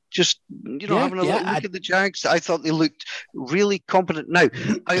Jags. Just, having a look at the Jags. I thought they looked really competent. Now,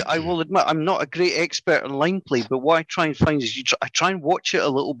 I will admit, I'm not a great expert on line play, but what I try and find is I try and watch it a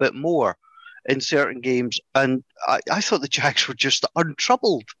little bit more in certain games, and I thought the Jags were just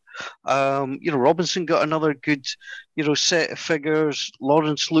untroubled. Robinson got another good, set of figures.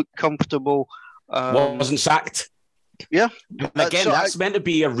 Lawrence looked comfortable. Wasn't sacked. Yeah. Again, that's meant to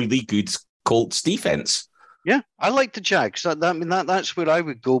be a really good Colts defense. Yeah, I like the Jags. That's where I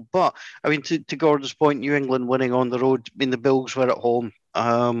would go. But to Gordon's point, New England winning on the road. The Bills were at home.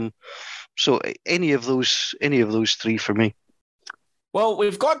 So any of those 3 for me. Well,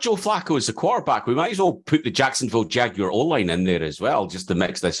 we've got Joe Flacco as the quarterback. We might as well put the Jacksonville Jaguar O-line in there as well, just to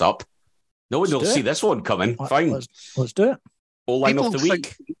mix this up. No one will see this one coming. Fine. Let's do it. O-line of the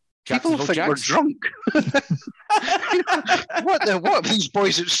week. People think we're drunk. What have these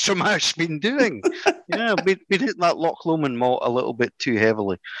boys at Stramash been doing? Yeah, been hitting that Loch Lomond malt a little bit too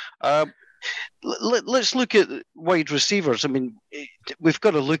heavily. Let's look at wide receivers. We've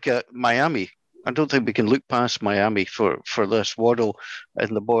got to look at Miami. I don't think we can look past Miami for this. Waddle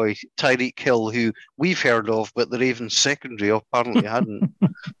and the boy Tyreek Hill, who we've heard of, but the Ravens secondary apparently hadn't.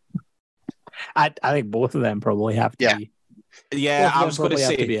 I think both of them probably have to be. Yeah, I was going to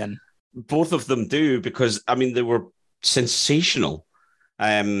say both of them do, because they were sensational.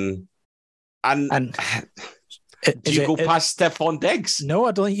 And do you go past Stephon Diggs? No,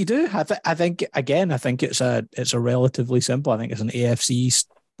 I don't think you do. I think it's a relatively simple. I think it's an AFC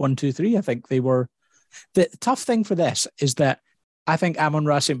 1, 2, 3. I think they were. The tough thing for this is that I think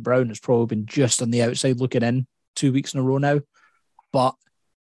Amon-Ra St. Brown has probably been just on the outside looking in 2 weeks in a row now, but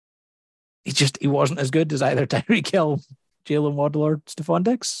he wasn't as good as either Tyreek Hill, Jalen Waddle, or Stephon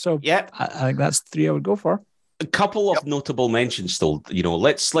Diggs. So yeah, I think that's the 3 I would go for. A couple of notable mentions, though.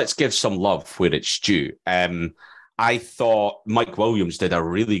 Let's give some love where it's due. I thought Mike Williams did a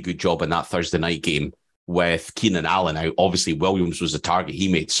really good job in that Thursday night game with Keenan Allen out. Obviously, Williams was the target.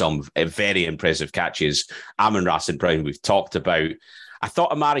 He made some very impressive catches. Amon-Ra St. Brown, we've talked about. I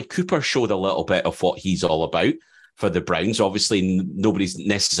thought Amari Cooper showed a little bit of what he's all about for the Browns. Obviously, nobody's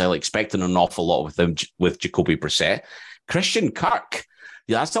necessarily expecting an awful lot with him, with Jacoby Brissett. Christian Kirk.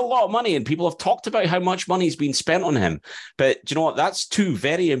 Yeah, that's a lot of money, and people have talked about how much money has been spent on him. But do you know what? That's 2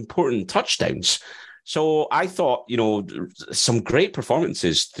 very important touchdowns. So I thought, some great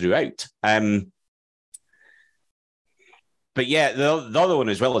performances throughout. But yeah, the other one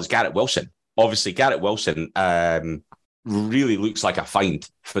as well is Garrett Wilson. Obviously, Garrett Wilson really looks like a find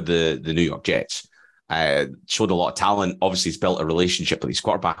for the New York Jets. Showed a lot of talent. Obviously, he's built a relationship with his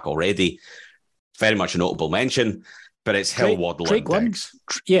quarterback already. Very much a notable mention. But it's Hill, Waddle, and Diggs.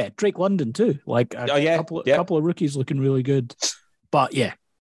 Drake London too. Like couple of rookies looking really good. But yeah,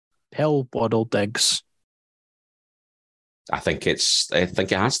 Hill, Waddle, Diggs. I think it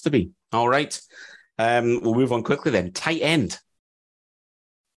has to be. All right. We'll move on quickly then. Tight end.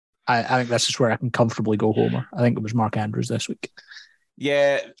 I think this is where I can comfortably go homer. I think it was Mark Andrews this week.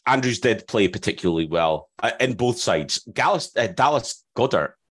 Yeah, Andrews did play particularly well in both sides. Dallas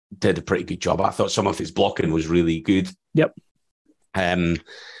Goedert did a pretty good job. I thought some of his blocking was really good. Yep. Darren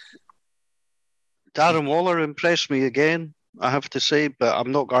Waller impressed me again, I have to say, but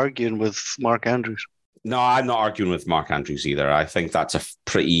I'm not arguing with Mark Andrews. No, I'm not arguing with Mark Andrews either. I think that's a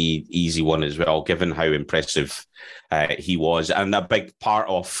pretty easy one as well, given how impressive he was. And a big part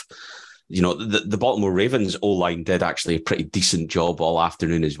of, the Baltimore Ravens O-line did actually a pretty decent job all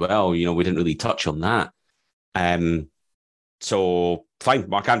afternoon as well. We didn't really touch on that. So fine,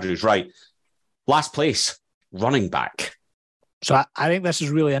 Mark Andrews, right. Last place, running back. So I think this is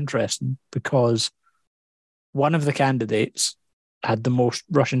really interesting because one of the candidates had the most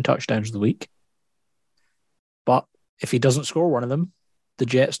rushing touchdowns of the week. But if he doesn't score one of them, the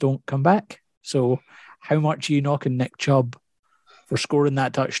Jets don't come back. So how much are you knocking Nick Chubb for scoring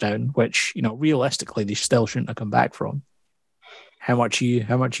that touchdown, which, realistically, they still shouldn't have come back from? How much are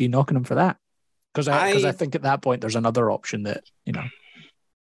you knocking him for that? Because I think at that point there's another option that,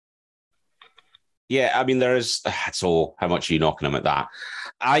 Yeah, I mean, there is. So how much are you knocking him at that?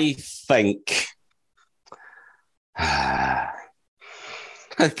 I think.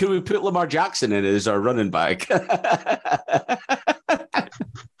 Can we put Lamar Jackson in as our running back?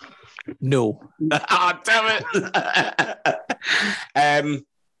 No. Damn it.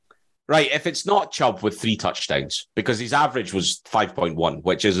 Right, if it's not Chubb with 3 touchdowns, because his average was 5.1,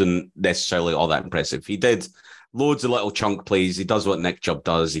 which isn't necessarily all that impressive. He did loads of little chunk plays. He does what Nick Chubb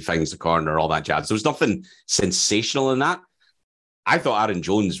does. He finds the corner, all that jazz. There was nothing sensational in that. I thought Aaron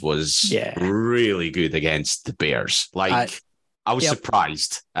Jones was really good against the Bears. I was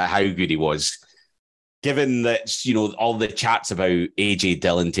surprised at how good he was, given that, all the chats about AJ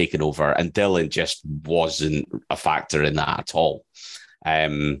Dillon taking over, and Dillon just wasn't a factor in that at all.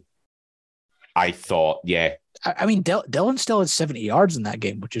 I thought, I mean, Dillon still had 70 yards in that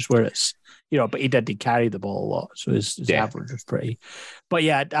game, which is where it's, but he did carry the ball a lot. So his average was pretty. But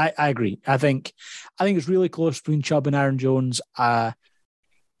yeah, I agree. I think it's really close between Chubb and Aaron Jones. I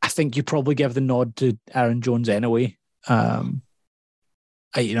think you probably give the nod to Aaron Jones anyway. I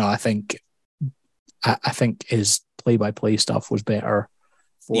think his play-by-play stuff was better.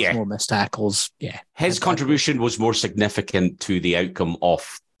 Forced more missed tackles. Yeah. His contribution was more significant to the outcome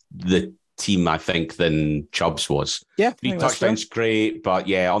of the team, I think, than Chubb's was. Yeah. 3 touchdowns, great.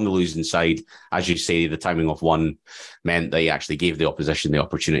 But on the losing side, as you say, the timing of one meant that he actually gave the opposition the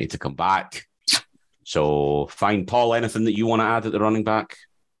opportunity to come back. So fine. Paul, anything that you want to add at the running back?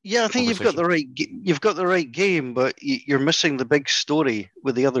 Yeah, I think you've got the right game, but you're missing the big story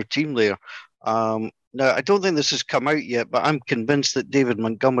with the other team there. Now, I don't think this has come out yet, but I'm convinced that David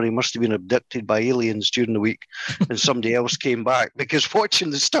Montgomery must have been abducted by aliens during the week and somebody else came back, because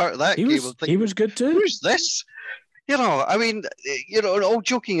watching the start of that game, I'm thinking, he was good too. Who's this? All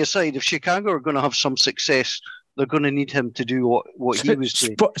joking aside, if Chicago are going to have some success, they're going to need him to do what he was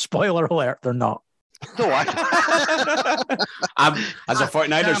doing. Spoiler alert, they're not. No, as a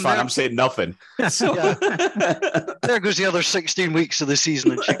 49ers fan, I'm saying nothing. So. There goes the other 16 weeks of the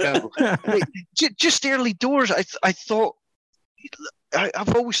season in Chicago. Wait, just early doors, I thought,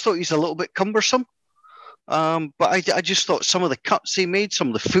 I've always thought he's a little bit cumbersome. But I just thought some of the cuts he made, some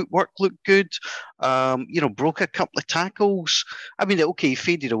of the footwork looked good. Broke a couple of tackles. I mean, okay, he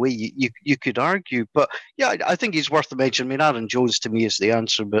faded away. You could argue, but yeah, I think he's worth the mention. I mean, Aaron Jones to me is the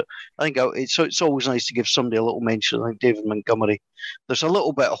answer, but I think it's always nice to give somebody a little mention. I think David Montgomery. There's a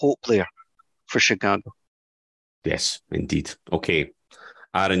little bit of hope there for Chicago. Yes, indeed. Okay,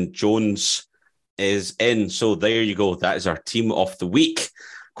 Aaron Jones is in. So there you go. That is our team of the week.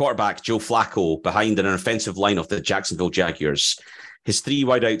 Quarterback Joe Flacco behind an offensive line of the Jacksonville Jaguars. His three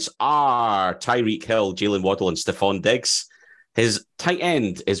wideouts are Tyreek Hill, Jalen Waddle, and Stephon Diggs. His tight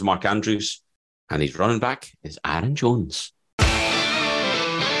end is Mark Andrews, and his running back is Aaron Jones.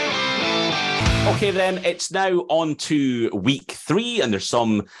 Okay, then it's now on to week 3, and there's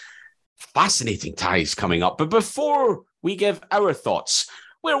some fascinating ties coming up. But before we give our thoughts,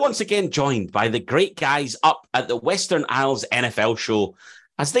 we're once again joined by the great guys up at the Western Isles NFL show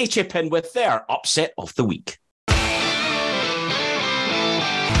as they chip in with their upset of the week.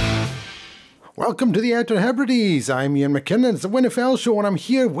 Welcome to the Outer Hebrides. I'm Ian McKinnon. It's the WinFL show, and I'm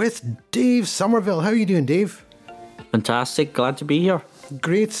here with Dave Somerville. How are you doing, Dave? Fantastic. Glad to be here.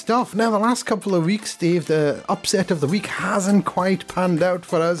 Great stuff. Now, the last couple of weeks, Dave, the upset of the week hasn't quite panned out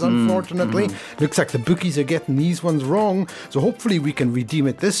for us, unfortunately. Looks like the bookies are getting these ones wrong, so hopefully we can redeem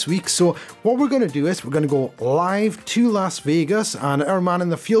it this week. So what we're going to do is we're going to go live to Las Vegas, and our man in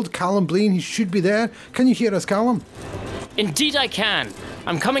the field, Callum Blaine, he should be there. Can you hear us, Callum? Indeed I can.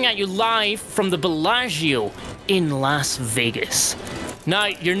 I'm coming at you live from the Bellagio in Las Vegas. Now,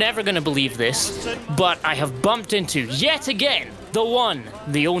 you're never going to believe this, but I have bumped into, yet again, the one,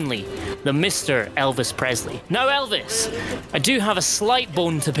 the only, the Mr. Elvis Presley. Now, Elvis, I do have a slight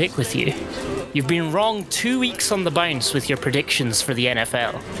bone to pick with you. You've been wrong 2 weeks on the bounce with your predictions for the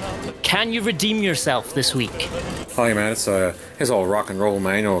NFL. Can you redeem yourself this week? Hi, man. It's all rock and roll,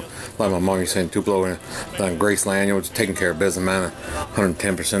 man. You know, like my mom used to say in Tupelo and Graceland, you know, just taking care of business, man.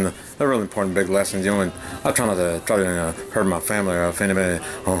 110%. They're really important, big lessons, you know. And I try not to hurt my family or offend anybody.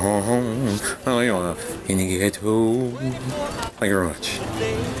 Thank you very much.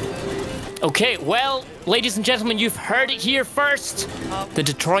 Okay, well, ladies and gentlemen, you've heard it here first. The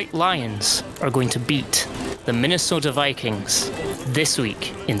Detroit Lions are going to beat the Minnesota Vikings this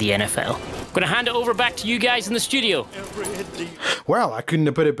week in the NFL. I'm going to hand it over back to you guys in the studio. Well, I couldn't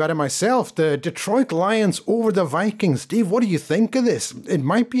have put it better myself. The Detroit Lions over the Vikings. Dave, what do you think of this? It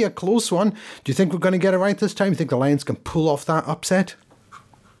might be a close one. Do you think we're going to get it right this time? Do you think the Lions can pull off that upset?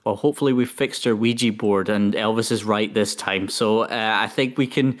 Well, hopefully we've fixed our Ouija board and Elvis is right this time. So I think we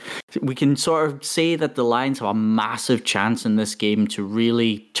can sort of say that the Lions have a massive chance in this game to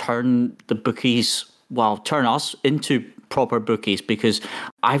really turn the bookies, well, turn us into proper bookies, because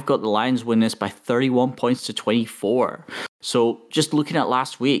I've got the Lions win this by 31 points to 24. So just looking at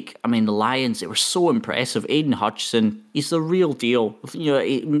last week, I mean, the Lions, they were so impressive. Aiden Hutchinson, he's the real deal. You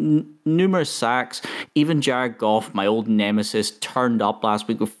know, numerous sacks. Even Jared Goff, my old nemesis, turned up last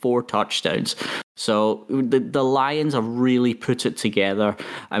week with 4 touchdowns. So the Lions have really put it together.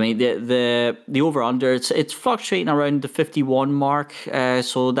 I mean, the over-under, it's fluctuating around the 51 mark.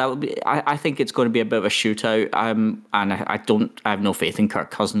 So that would be, I think it's going to be a bit of a shootout. And I have no faith in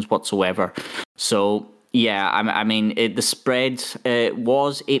Kirk Cousins whatsoever. So yeah, I mean, the spread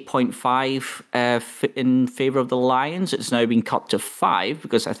was 8.5 in favour of the Lions. It's now been cut to 5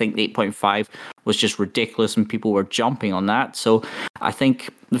 because I think the 8.5 was just ridiculous and people were jumping on that. So I think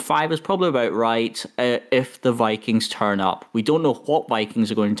the 5 is probably about right if the Vikings turn up. We don't know what Vikings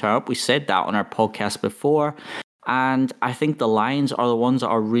are going to turn up. We said that on our podcast before. And I think the Lions are the ones that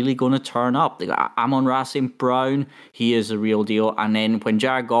are really going to turn up. They got Amon-Ra St. Brown. He is the real deal. And then when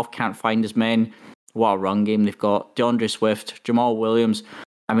Jared Goff can't find his men, what a run game they've got. DeAndre Swift, Jamal Williams.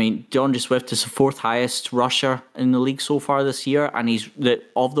 I mean, DeAndre Swift is the 4th highest rusher in the league so far this year, and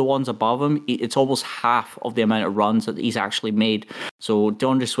of the ones above him, it's almost half of the amount of runs that he's actually made. So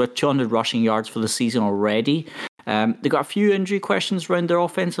DeAndre Swift, 200 rushing yards for the season already. They've got a few injury questions around their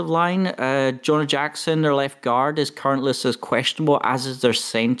offensive line. Jonah Jackson, their left guard, is currently listed as questionable, as is their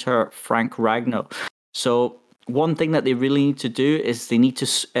center, Frank Ragnow. So one thing that they really need to do is they need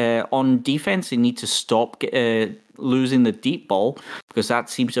to, on defense, they need to stop losing the deep ball, because that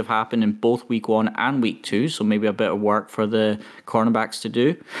seems to have happened in both week 1 and week 2. So maybe a bit of work for the cornerbacks to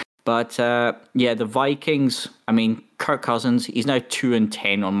do. But yeah, the Vikings, I mean, Kirk Cousins, he's now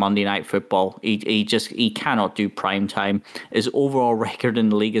 2-10 on Monday Night Football. He cannot do prime time. His overall record in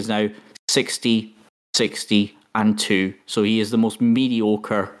the league is now 60, 60-2. So he is the most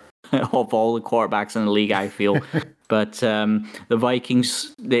mediocre of all the quarterbacks in the league, I feel. But the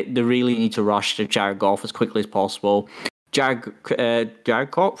Vikings, they really need to rush to Jared Goff as quickly as possible. Dalvin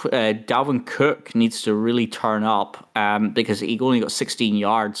Cook needs to really turn up because he only got 16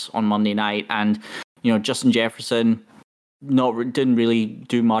 yards on Monday night. And, Justin Jefferson didn't really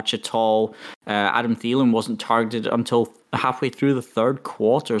do much at all. Adam Thielen wasn't targeted until halfway through the third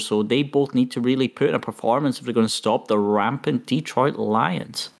quarter. So they both need to really put in a performance if they're going to stop the rampant Detroit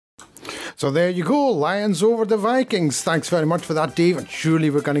Lions. So there you go, Lions over the Vikings. Thanks very much for that, Dave. And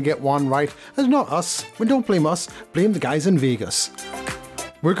surely we're going to get one right. It's not us. We don't blame us. Blame the guys in Vegas.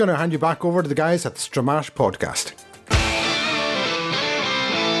 We're going to hand you back over to the guys at the Stramash podcast.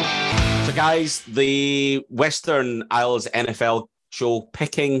 So guys, the Western Isles NFL show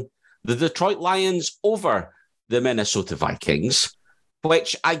picking the Detroit Lions over the Minnesota Vikings,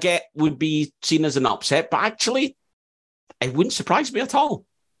 which I get would be seen as an upset, but actually it wouldn't surprise me at all.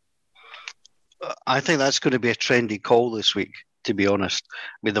 I think that's going to be a trendy call this week, to be honest.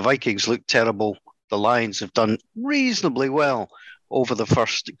 I mean, the Vikings look terrible. The Lions have done reasonably well over the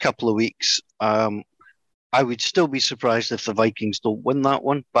first couple of weeks. I would still be surprised if the Vikings don't win that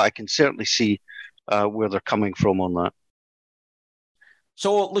one, but I can certainly see where they're coming from on that.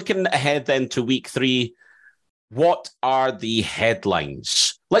 So looking ahead then to week 3, what are the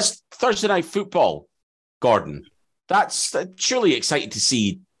headlines? Thursday Night Football, Gordon. That's surely exciting to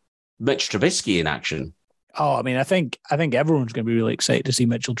see Mitch Trubisky in action. Oh, I mean, I think everyone's going to be really excited to see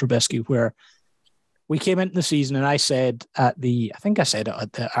Mitchell Trubisky. Where we came into the season, and I said at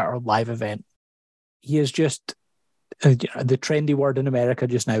our live event, he is just the trendy word in America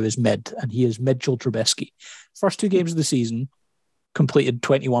just now is mid, and he is Mitchell Trubisky. First 2 games of the season, completed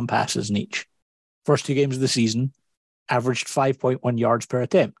 21 passes in each. First 2 games of the season, averaged 5.1 yards per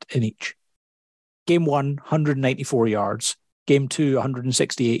attempt in each. Game 1, 194 yards. Game 2,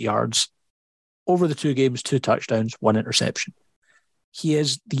 168 yards. Over the 2 games, 2 touchdowns, 1 interception. He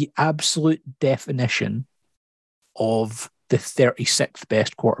is the absolute definition of the 36th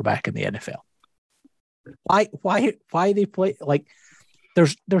best quarterback in the NFL. Why they play like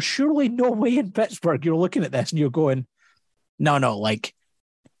there's surely no way in Pittsburgh you're looking at this and you're going, no, like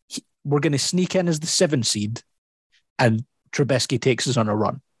we're going to sneak in as the 7 seed and Trubisky takes us on a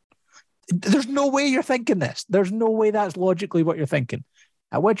run. There's no way you're thinking this. There's no way that's logically what you're thinking.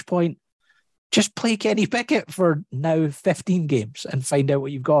 At which point, just play Kenny Pickett for now 15 games and find out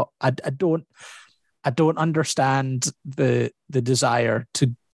what you've got. I don't understand the desire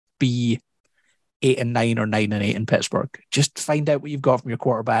to be 8-9 or 9-8 in Pittsburgh. Just find out what you've got from your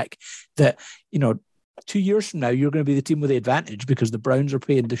quarterback. That 2 years from now, you're going to be the team with the advantage because the Browns are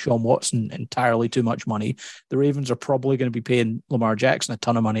paying Deshaun Watson entirely too much money. The Ravens are probably going to be paying Lamar Jackson a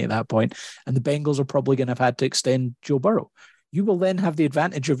ton of money at that point, and the Bengals are probably going to have had to extend Joe Burrow. You will then have the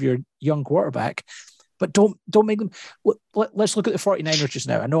advantage of your young quarterback, but don't make them. Let's look at the 49ers just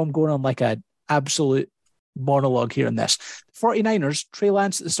now. I know I'm going on like an absolute monologue here in this. The 49ers, Trey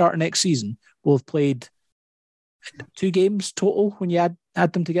Lance at the start of next season will have played 2 games total when you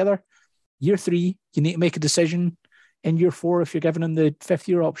add them together. Year 3, you need to make a decision. In year 4, if you're giving him the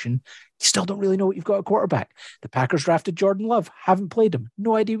 5th-year option, you still don't really know what you've got at quarterback. The Packers drafted Jordan Love, haven't played him.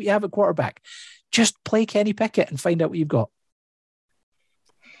 No idea what you have at quarterback. Just play Kenny Pickett and find out what you've got.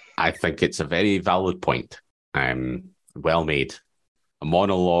 I think it's a very valid point. Well made. A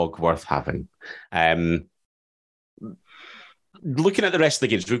monologue worth having. Looking at the rest of the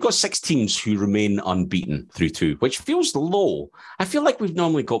games, we've got 6 teams who remain unbeaten through 2, which feels low. I feel like we've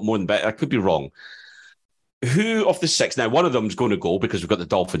normally got more than better. I could be wrong. Who of the 6? Now, one of them is going to go because we've got the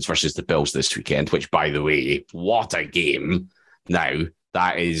Dolphins versus the Bills this weekend, which, by the way, what a game. Now,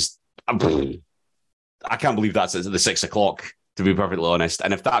 that is... I can't believe that's at the 6 o'clock, to be perfectly honest.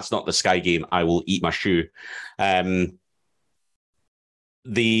 And if that's not the Sky game, I will eat my shoe.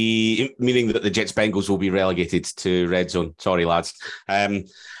 Meaning that the Jets Bengals will be relegated to red zone. Sorry, lads.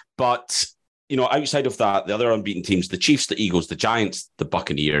 But, outside of that, the other unbeaten teams, the Chiefs, the Eagles, the Giants, the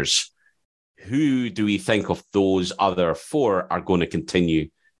Buccaneers, who do we think of those other 4 are going to continue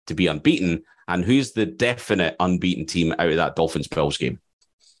to be unbeaten? And who's the definite unbeaten team out of that Dolphins-Bills game?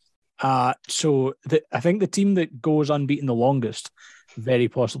 I think the team that goes unbeaten the longest very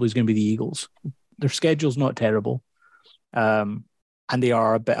possibly is going to be the Eagles. Their schedule's not terrible. And they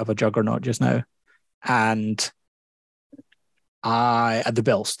are a bit of a juggernaut just now. And the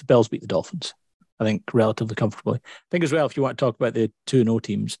Bills beat the Dolphins, I think, relatively comfortably. I think as well, if you want to talk about the 2-0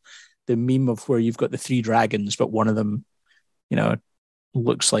 teams, the meme of where you've got the 3 dragons, but one of them,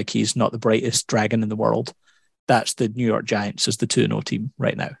 looks like he's not the brightest dragon in the world. That's the New York Giants as the 2-0 team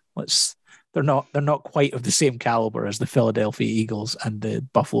right now. Let's they're not quite of the same caliber as the Philadelphia Eagles and the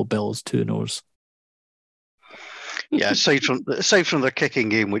Buffalo Bills 2-0s. Yeah, aside from their kicking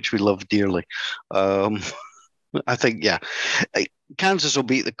game, which we love dearly, I think Kansas will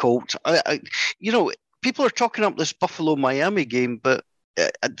beat the Colts. People are talking up this Buffalo-Miami game, but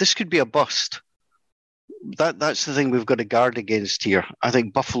this could be a bust. That's the thing we've got to guard against here. I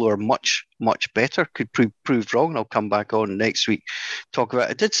think Buffalo are much, much better. Could prove proved wrong. And I'll come back on next week, talk about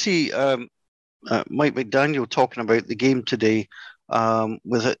it. I did see Mike McDaniel talking about the game today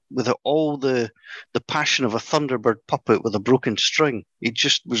with all the passion of a Thunderbird puppet with a broken string. He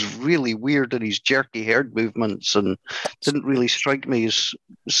just was really weird in his jerky head movements and didn't really strike me as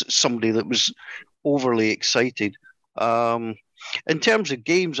somebody that was overly excited. In terms of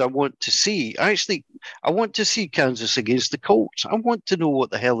games I want to see, I want to see Kansas against the Colts. I want to know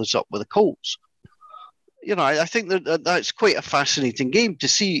what the hell is up with the Colts. I think that's quite a fascinating game to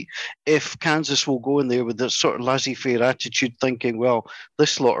see if Kansas will go in there with this sort of laissez-faire attitude, thinking, well,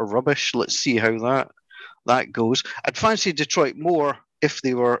 this lot of rubbish, let's see how that goes. I'd fancy Detroit more if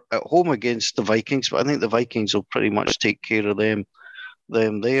they were at home against the Vikings, but I think the Vikings will pretty much take care of them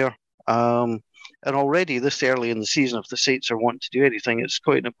there. And already this early in the season, if the Saints are wanting to do anything, it's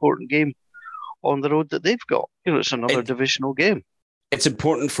quite an important game on the road that they've got. It's another divisional game. It's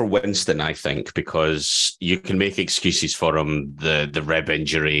important for Winston, I think, because you can make excuses for him, the rib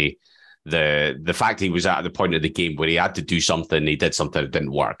injury, the fact he was at the point of the game where he had to do something, he did something that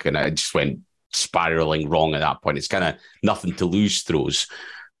didn't work, and it just went spiraling wrong at that point. It's kind of nothing to lose throws.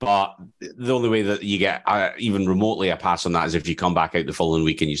 But the only way that you get even remotely a pass on that is if you come back out the following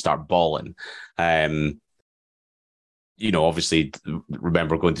week and you start balling. Obviously,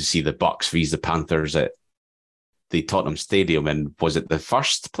 remember going to see the Bucks vs the Panthers at the Tottenham Stadium, and was it the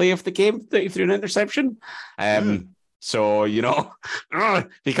first play of the game that he threw an interception? So, if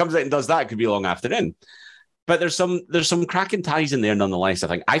he comes out and does that, it could be a long afternoon. But there's some cracking ties in there nonetheless, I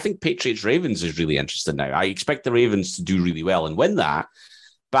think. I think Patriots-Ravens is really interesting now. I expect the Ravens to do really well and win that.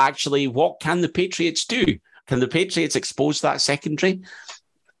 But actually, what can the Patriots do? Can the Patriots expose that secondary?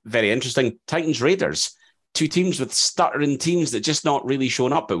 Very interesting. Titans-Raiders, two teams with stuttering teams that just not really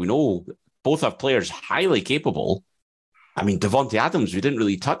shown up, but we know both have players highly capable. I mean, Devontae Adams, we didn't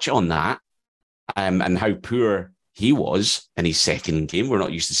really touch on that and how poor he was in his second game. We're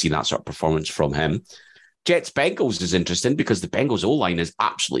not used to seeing that sort of performance from him. Jets-Bengals is interesting because the Bengals O-line is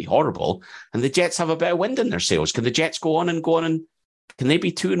absolutely horrible and the Jets have a bit of wind in their sails. Can the Jets go on and can they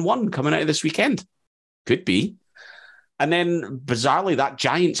be 2-1 coming out of this weekend? Could be. And then, bizarrely, that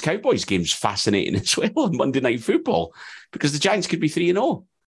Giants-Cowboys game's fascinating as well on Monday Night Football because the Giants could be 3-0.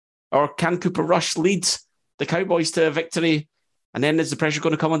 Or can Cooper Rush lead the Cowboys to a victory? And then is the pressure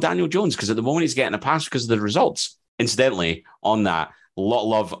going to come on Daniel Jones? Because at the moment he's getting a pass because of the results. Incidentally, on that, a lot of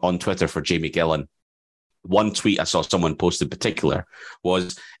love on Twitter for Jamie Gillan. One tweet I saw someone post in particular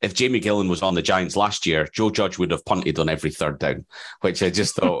was, if Jamie Gillan was on the Giants last year, Joe Judge would have punted on every third down, which I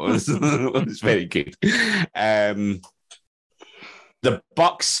just thought was very good. The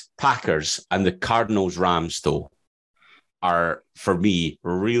Bucks, Packers, and the Cardinals, Rams, though, are, for me,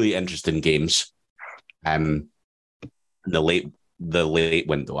 really interesting games. The late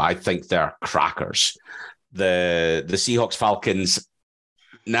window. I think they're crackers. The Seahawks, Falcons,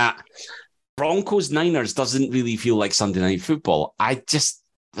 Broncos Niners doesn't really feel like Sunday Night Football. I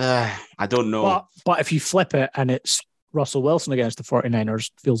don't know. But if you flip it and it's Russell Wilson against the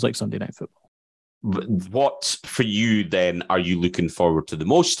 49ers, feels like Sunday Night Football. What, for you, then, are you looking forward to the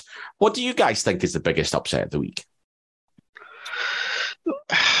most? What do you guys think is the biggest upset of the week?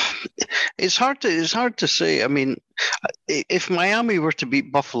 It's hard to say. I mean, if Miami were to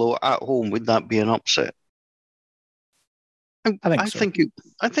beat Buffalo at home, would that be an upset? I think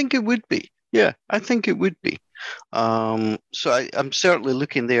it would be. Yeah, I think it would be. So I'm certainly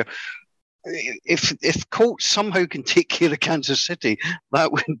looking there. If Colts somehow can take care of Kansas City,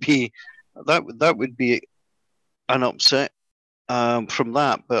 that would be an upset from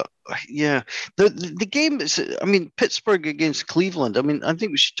that. But yeah, the game is. I mean, Pittsburgh against Cleveland. I mean, I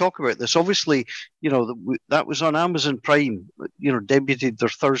think we should talk about this. Obviously, that was on Amazon Prime. Debuted their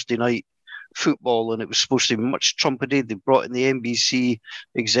Thursday night football, and it was supposed to be much trumpeted. They brought in the NBC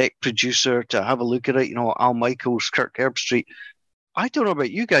exec producer to have a look at it. Al Michaels, Kirk Herbstreit. I don't know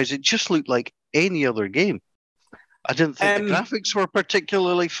about you guys. It just looked like any other game. I didn't think the graphics were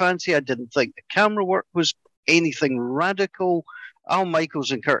particularly fancy. I didn't think the camera work was anything radical. Al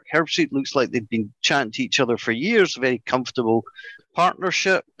Michaels and Kirk Herbstreit looks like they've been chatting to each other for years. Very comfortable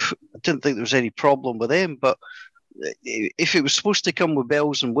partnership. I didn't think there was any problem with them. But if it was supposed to come with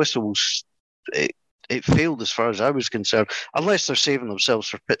bells and whistles, it it failed as far as I was concerned, unless they're saving themselves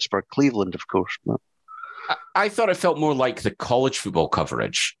for Pittsburgh, Cleveland, of course. I thought it felt more like the college football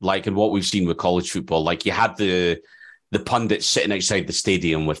coverage, like in what we've seen with college football. Like you had the pundits sitting outside the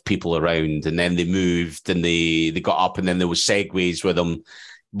stadium with people around, and then they moved and they got up, and then there was segues with them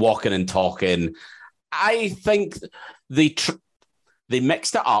walking and talking. I think they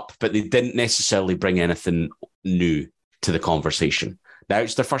mixed it up, but they didn't necessarily bring anything new to the conversation. Now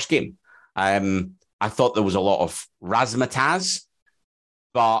it's their first game. I thought there was a lot of razzmatazz,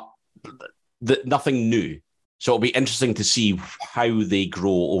 but nothing new. So it'll be interesting to see how they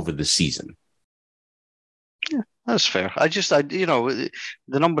grow over the season. Yeah, that's fair. The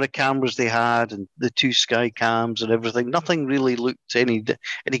number of cameras they had and the 2 Sky cams and everything, nothing really looked any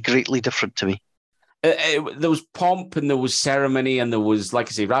greatly different to me. There was pomp and there was ceremony and there was, like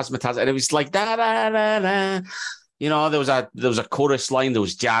I say, razzmatazz, and it was like da da da da. There was a chorus line, there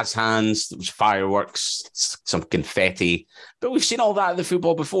was jazz hands, there was fireworks, some confetti. But we've seen all that in the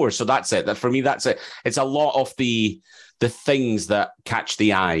football before, so that's it. For me, that's it. It's a lot of the things that catch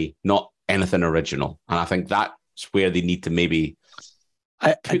the eye, not anything original. And I think that's where they need to maybe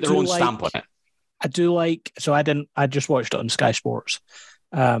put their own stamp on it. I do like. So I just watched it on Sky Sports,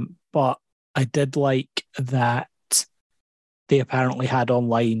 but I did like that they apparently had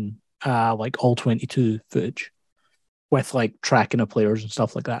online like all 22 footage with like tracking of players and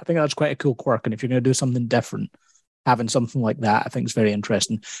stuff like that. I think that's quite a cool quirk. And if you're going to do something different, having something like that, I think is very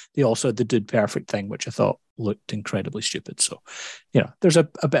interesting. They also had the Dude Perfect thing, which I thought looked incredibly stupid. So, there's a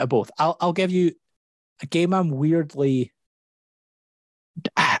bit of both. I'll give you a game I'm weirdly...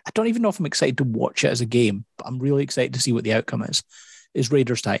 I don't even know if I'm excited to watch it as a game, but I'm really excited to see what the outcome is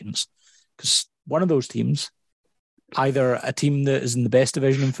Raiders-Titans. Because one of those teams, either a team that is in the best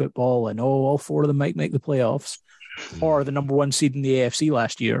division in football and all 4 of them might make the playoffs, or the number 1 seed in the AFC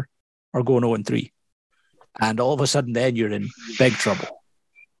last year are going 0-3. And all of a sudden then you're in big trouble.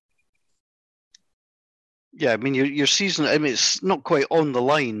 Yeah, I mean, your season, it's not quite on the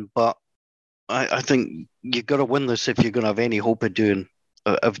line, but I think you've got to win this if you're going to have any hope of doing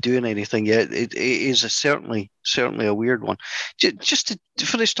anything. Yeah, it is certainly a weird one. Just to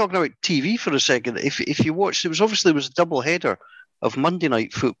finish talking about TV for a second, if you watched, it was a double header of Monday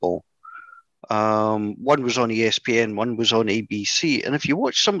Night Football. One was on ESPN, one was on ABC, and if you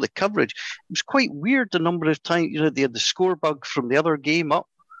watch some of the coverage, it was quite weird the number of times they had the score bug from the other game up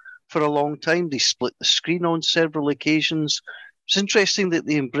for a long time. They split the screen on several occasions. It's interesting that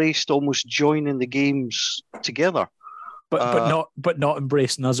they embraced almost joining the games together, but not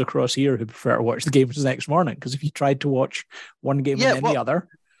embracing us across here who prefer to watch the games the next morning. Because if you tried to watch one game and then the other.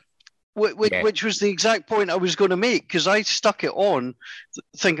 Which was the exact point I was going to make, because I stuck it on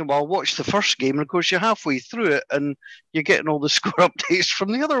thinking, well, I'll watch the first game, and of course you're halfway through it and you're getting all the score updates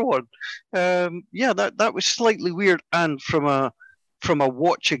from the other one. That was slightly weird, and from a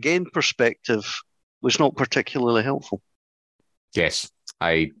watch again perspective was not particularly helpful. Yes,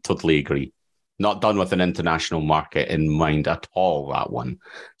 I totally agree. Not done with an international market in mind at all, that one.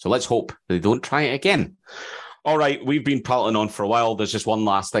 So let's hope they don't try it again. All right, we've been prattling on for a while. There's just one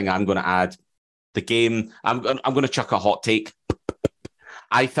last thing I'm going to add. The game, I'm going to chuck a hot take.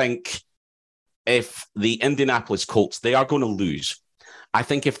 I think if the Indianapolis Colts, they are going to lose. I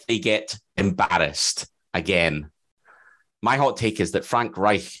think if they get embarrassed again, my hot take is that Frank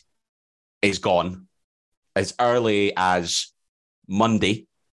Reich is gone as early as Monday,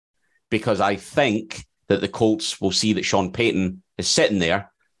 because I think that the Colts will see that Sean Payton is sitting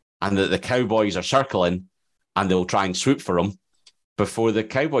there and that the Cowboys are circling, and they'll try and swoop for him before the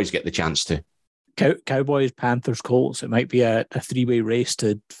Cowboys get the chance to. Cowboys, Panthers, Colts. It might be a 3-way race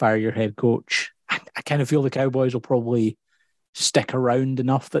to fire your head coach. I kind of feel the Cowboys will probably stick around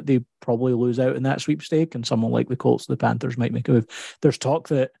enough that they probably lose out in that sweepstake, and someone like the Colts, the Panthers might make a move. There's talk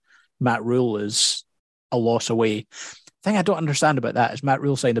that Matt Rule is a loss away. The thing I don't understand about that is Matt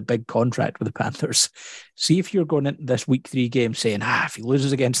Rule signed a big contract with the Panthers. See if you're going into this week 3 game saying, if he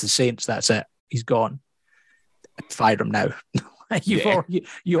loses against the Saints, that's it. He's gone. Fire him now.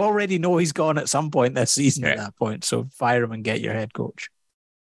 You already know he's gone at some point this season at that point. So fire him and get your head coach.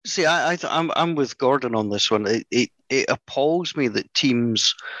 See, I'm with Gordon on this one. It appalls me that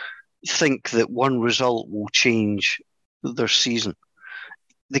teams think that one result will change their season.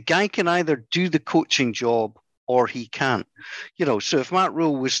 The guy can either do the coaching job or he can't. So if Matt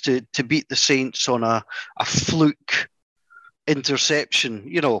Rule was to beat the Saints on a fluke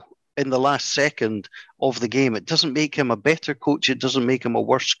interception, in the last second of the game, it doesn't make him a better coach. It doesn't make him a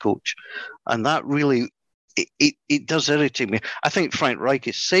worse coach. And that really, it does irritate me. I think Frank Reich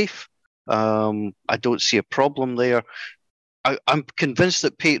is safe. I don't see a problem there. I'm convinced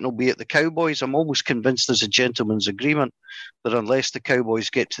that Peyton will be at the Cowboys. I'm almost convinced there's a gentleman's agreement that unless the Cowboys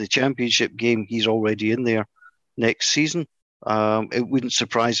get to the championship game, he's already in there next season. It wouldn't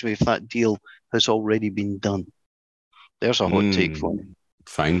surprise me if that deal has already been done. There's a hot take for me.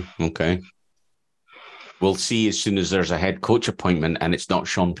 Fine. Okay. We'll see as soon as there's a head coach appointment and it's not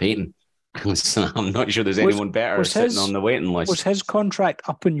Sean Payton. I'm not sure there's anyone better sitting on the waiting list. Was his contract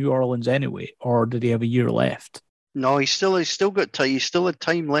up in New Orleans anyway, or did he have a year left? No, he's still got time. He's still had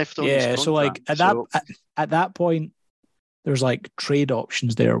time left on his contract. So like at that point, there's like trade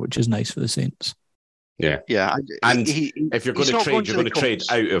options there, which is nice for the Saints. Yeah. And if you're going to trade, you're going to trade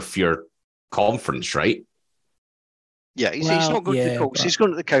out of your conference, right? Yeah, he's not going to the Colts. He's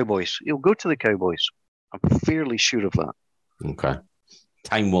going to the Cowboys. He'll go to the Cowboys. I'm fairly sure of that. Okay.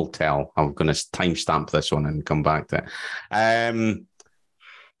 Time will tell. I'm going to timestamp this one and come back to it.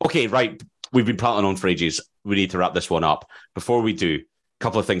 Okay, right. We've been prattling on for ages. We need to wrap this one up. Before we do, a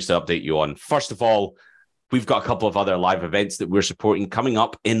couple of things to update you on. First of all, we've got a couple of other live events that we're supporting coming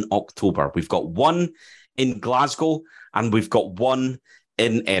up in October. We've got one in Glasgow and we've got one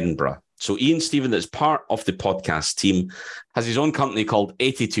in Edinburgh. So Ian Stephen, that's part of the podcast team, has his own company called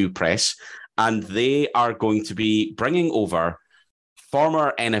 82 Press, and they are going to be bringing over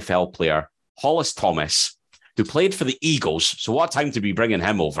former NFL player Hollis Thomas, who played for the Eagles. So what time to be bringing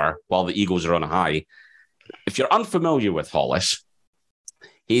him over while the Eagles are on a high. If you're unfamiliar with Hollis,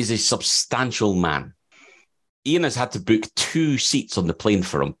 he is a substantial man. Ian has had to book 2 seats on the plane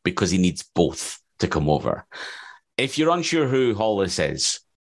for him because he needs both to come over. If you're unsure who Hollis is,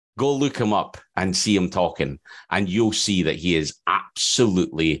 go look him up and see him talking, and you'll see that he is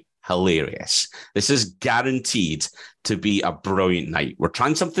absolutely hilarious. This is guaranteed to be a brilliant night. We're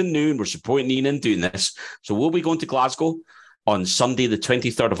trying something new and we're supporting Ian in doing this. So we'll be going to Glasgow on Sunday, the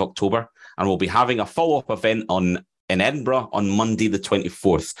 23rd of October, and we'll be having a follow-up event in Edinburgh on Monday, the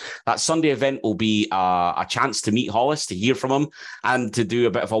 24th. That Sunday event will be a chance to meet Hollis, to hear from him, and to do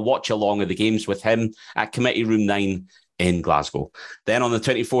a bit of a watch-along of the games with him at Committee Room 9 in Glasgow. Then on the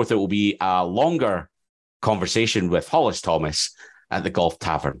 24th, it will be a longer conversation with Hollis Thomas at the Golf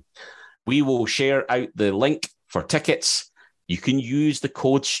Tavern. We will share out the link for tickets. You can use the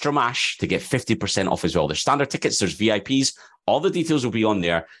code STRAMASH to get 50% off as well. There's standard tickets, there's VIPs. All the details will be on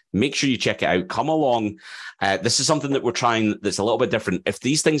there. Make sure you check it out. Come along. This is something that we're trying that's a little bit different. If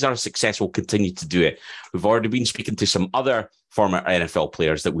these things are successful, continue to do it. We've already been speaking to some other former NFL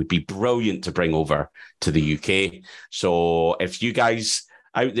players that would be brilliant to bring over to the UK. So if you guys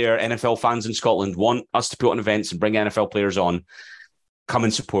out there, NFL fans in Scotland, want us to put on events and bring NFL players on, come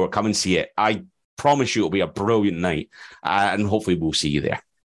and support, come and see it. I promise you it'll be a brilliant night, and hopefully we'll see you there.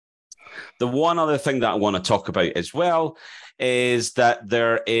 The one other thing that I want to talk about as well is that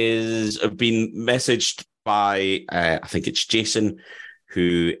there is been messaged by, I think it's Jason,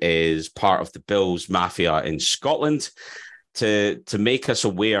 who is part of the Bills Mafia in Scotland, to make us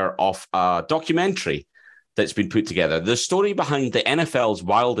aware of a documentary that's been put together. The story behind the NFL's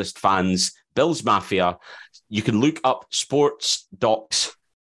wildest fans, Bills Mafia. You can look up Sports Docs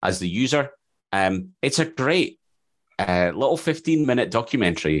as the user. It's a great little 15-minute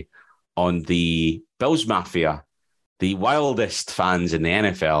documentary on the Bills Mafia, the wildest fans in the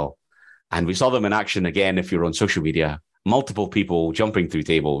NFL. And we saw them in action again, if you're on social media. Multiple people jumping through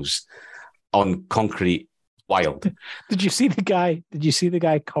tables on concrete. Wild. Did you see the guy? Did you see the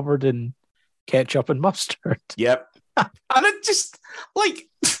guy covered in ketchup and mustard? Yep. And it just, like,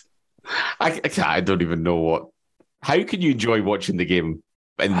 I don't even know what. How can you enjoy watching the game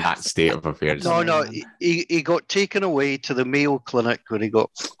in that state of affairs? No, he got taken away to the Mayo Clinic where he got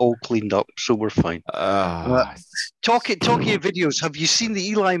all cleaned up, so we're fine. Talking of videos, have you seen the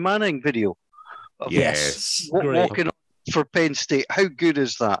Eli Manning video? Yes. Walking up for Penn State. How good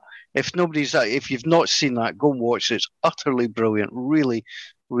is that? If you've not seen that, go and watch it. It's utterly brilliant. Really,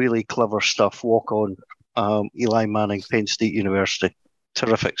 really clever stuff. Walk on. Eli Manning, Penn State University.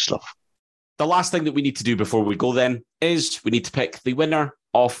 Terrific stuff. The last thing that we need to do before we go then is we need to pick the winner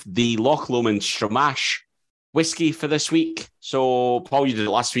of the Loch Lomond Stramash whiskey for this week. So, Paul, you did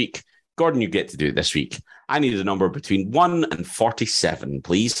it last week. Gordon, you get to do it this week. I need a number between 1 and 47,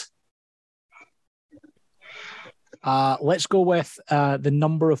 please. Let's go with the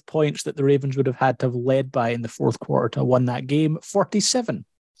number of points that the Ravens would have had to have led by in the fourth quarter to win that game, 47.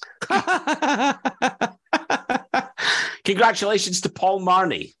 Congratulations to Paul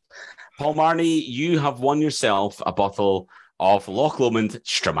Marnie. Paul Marnie, you have won yourself a bottle of Loch Lomond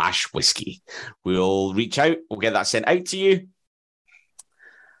Stramash whiskey. We'll reach out. We'll get that sent out to you.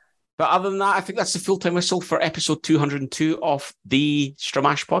 But other than that, I think that's the full-time whistle for episode 202 of the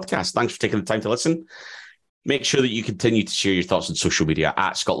Stramash podcast. Thanks for taking the time to listen. Make sure that you continue to share your thoughts on social media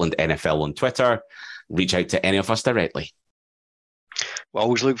at Scotland NFL on Twitter. Reach out to any of us directly. We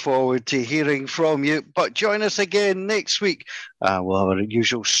always look forward to hearing from you. But join us again next week. We'll have our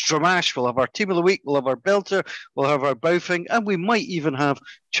usual Stramash. We'll have our Team of the Week. We'll have our Belter. We'll have our Boufing. And we might even have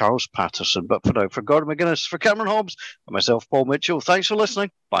Charles Patterson. But for now, for Gordon McGuinness, for Cameron Hobbs, and myself, Paul Mitchell, thanks for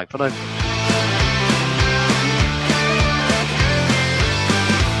listening. Bye for now.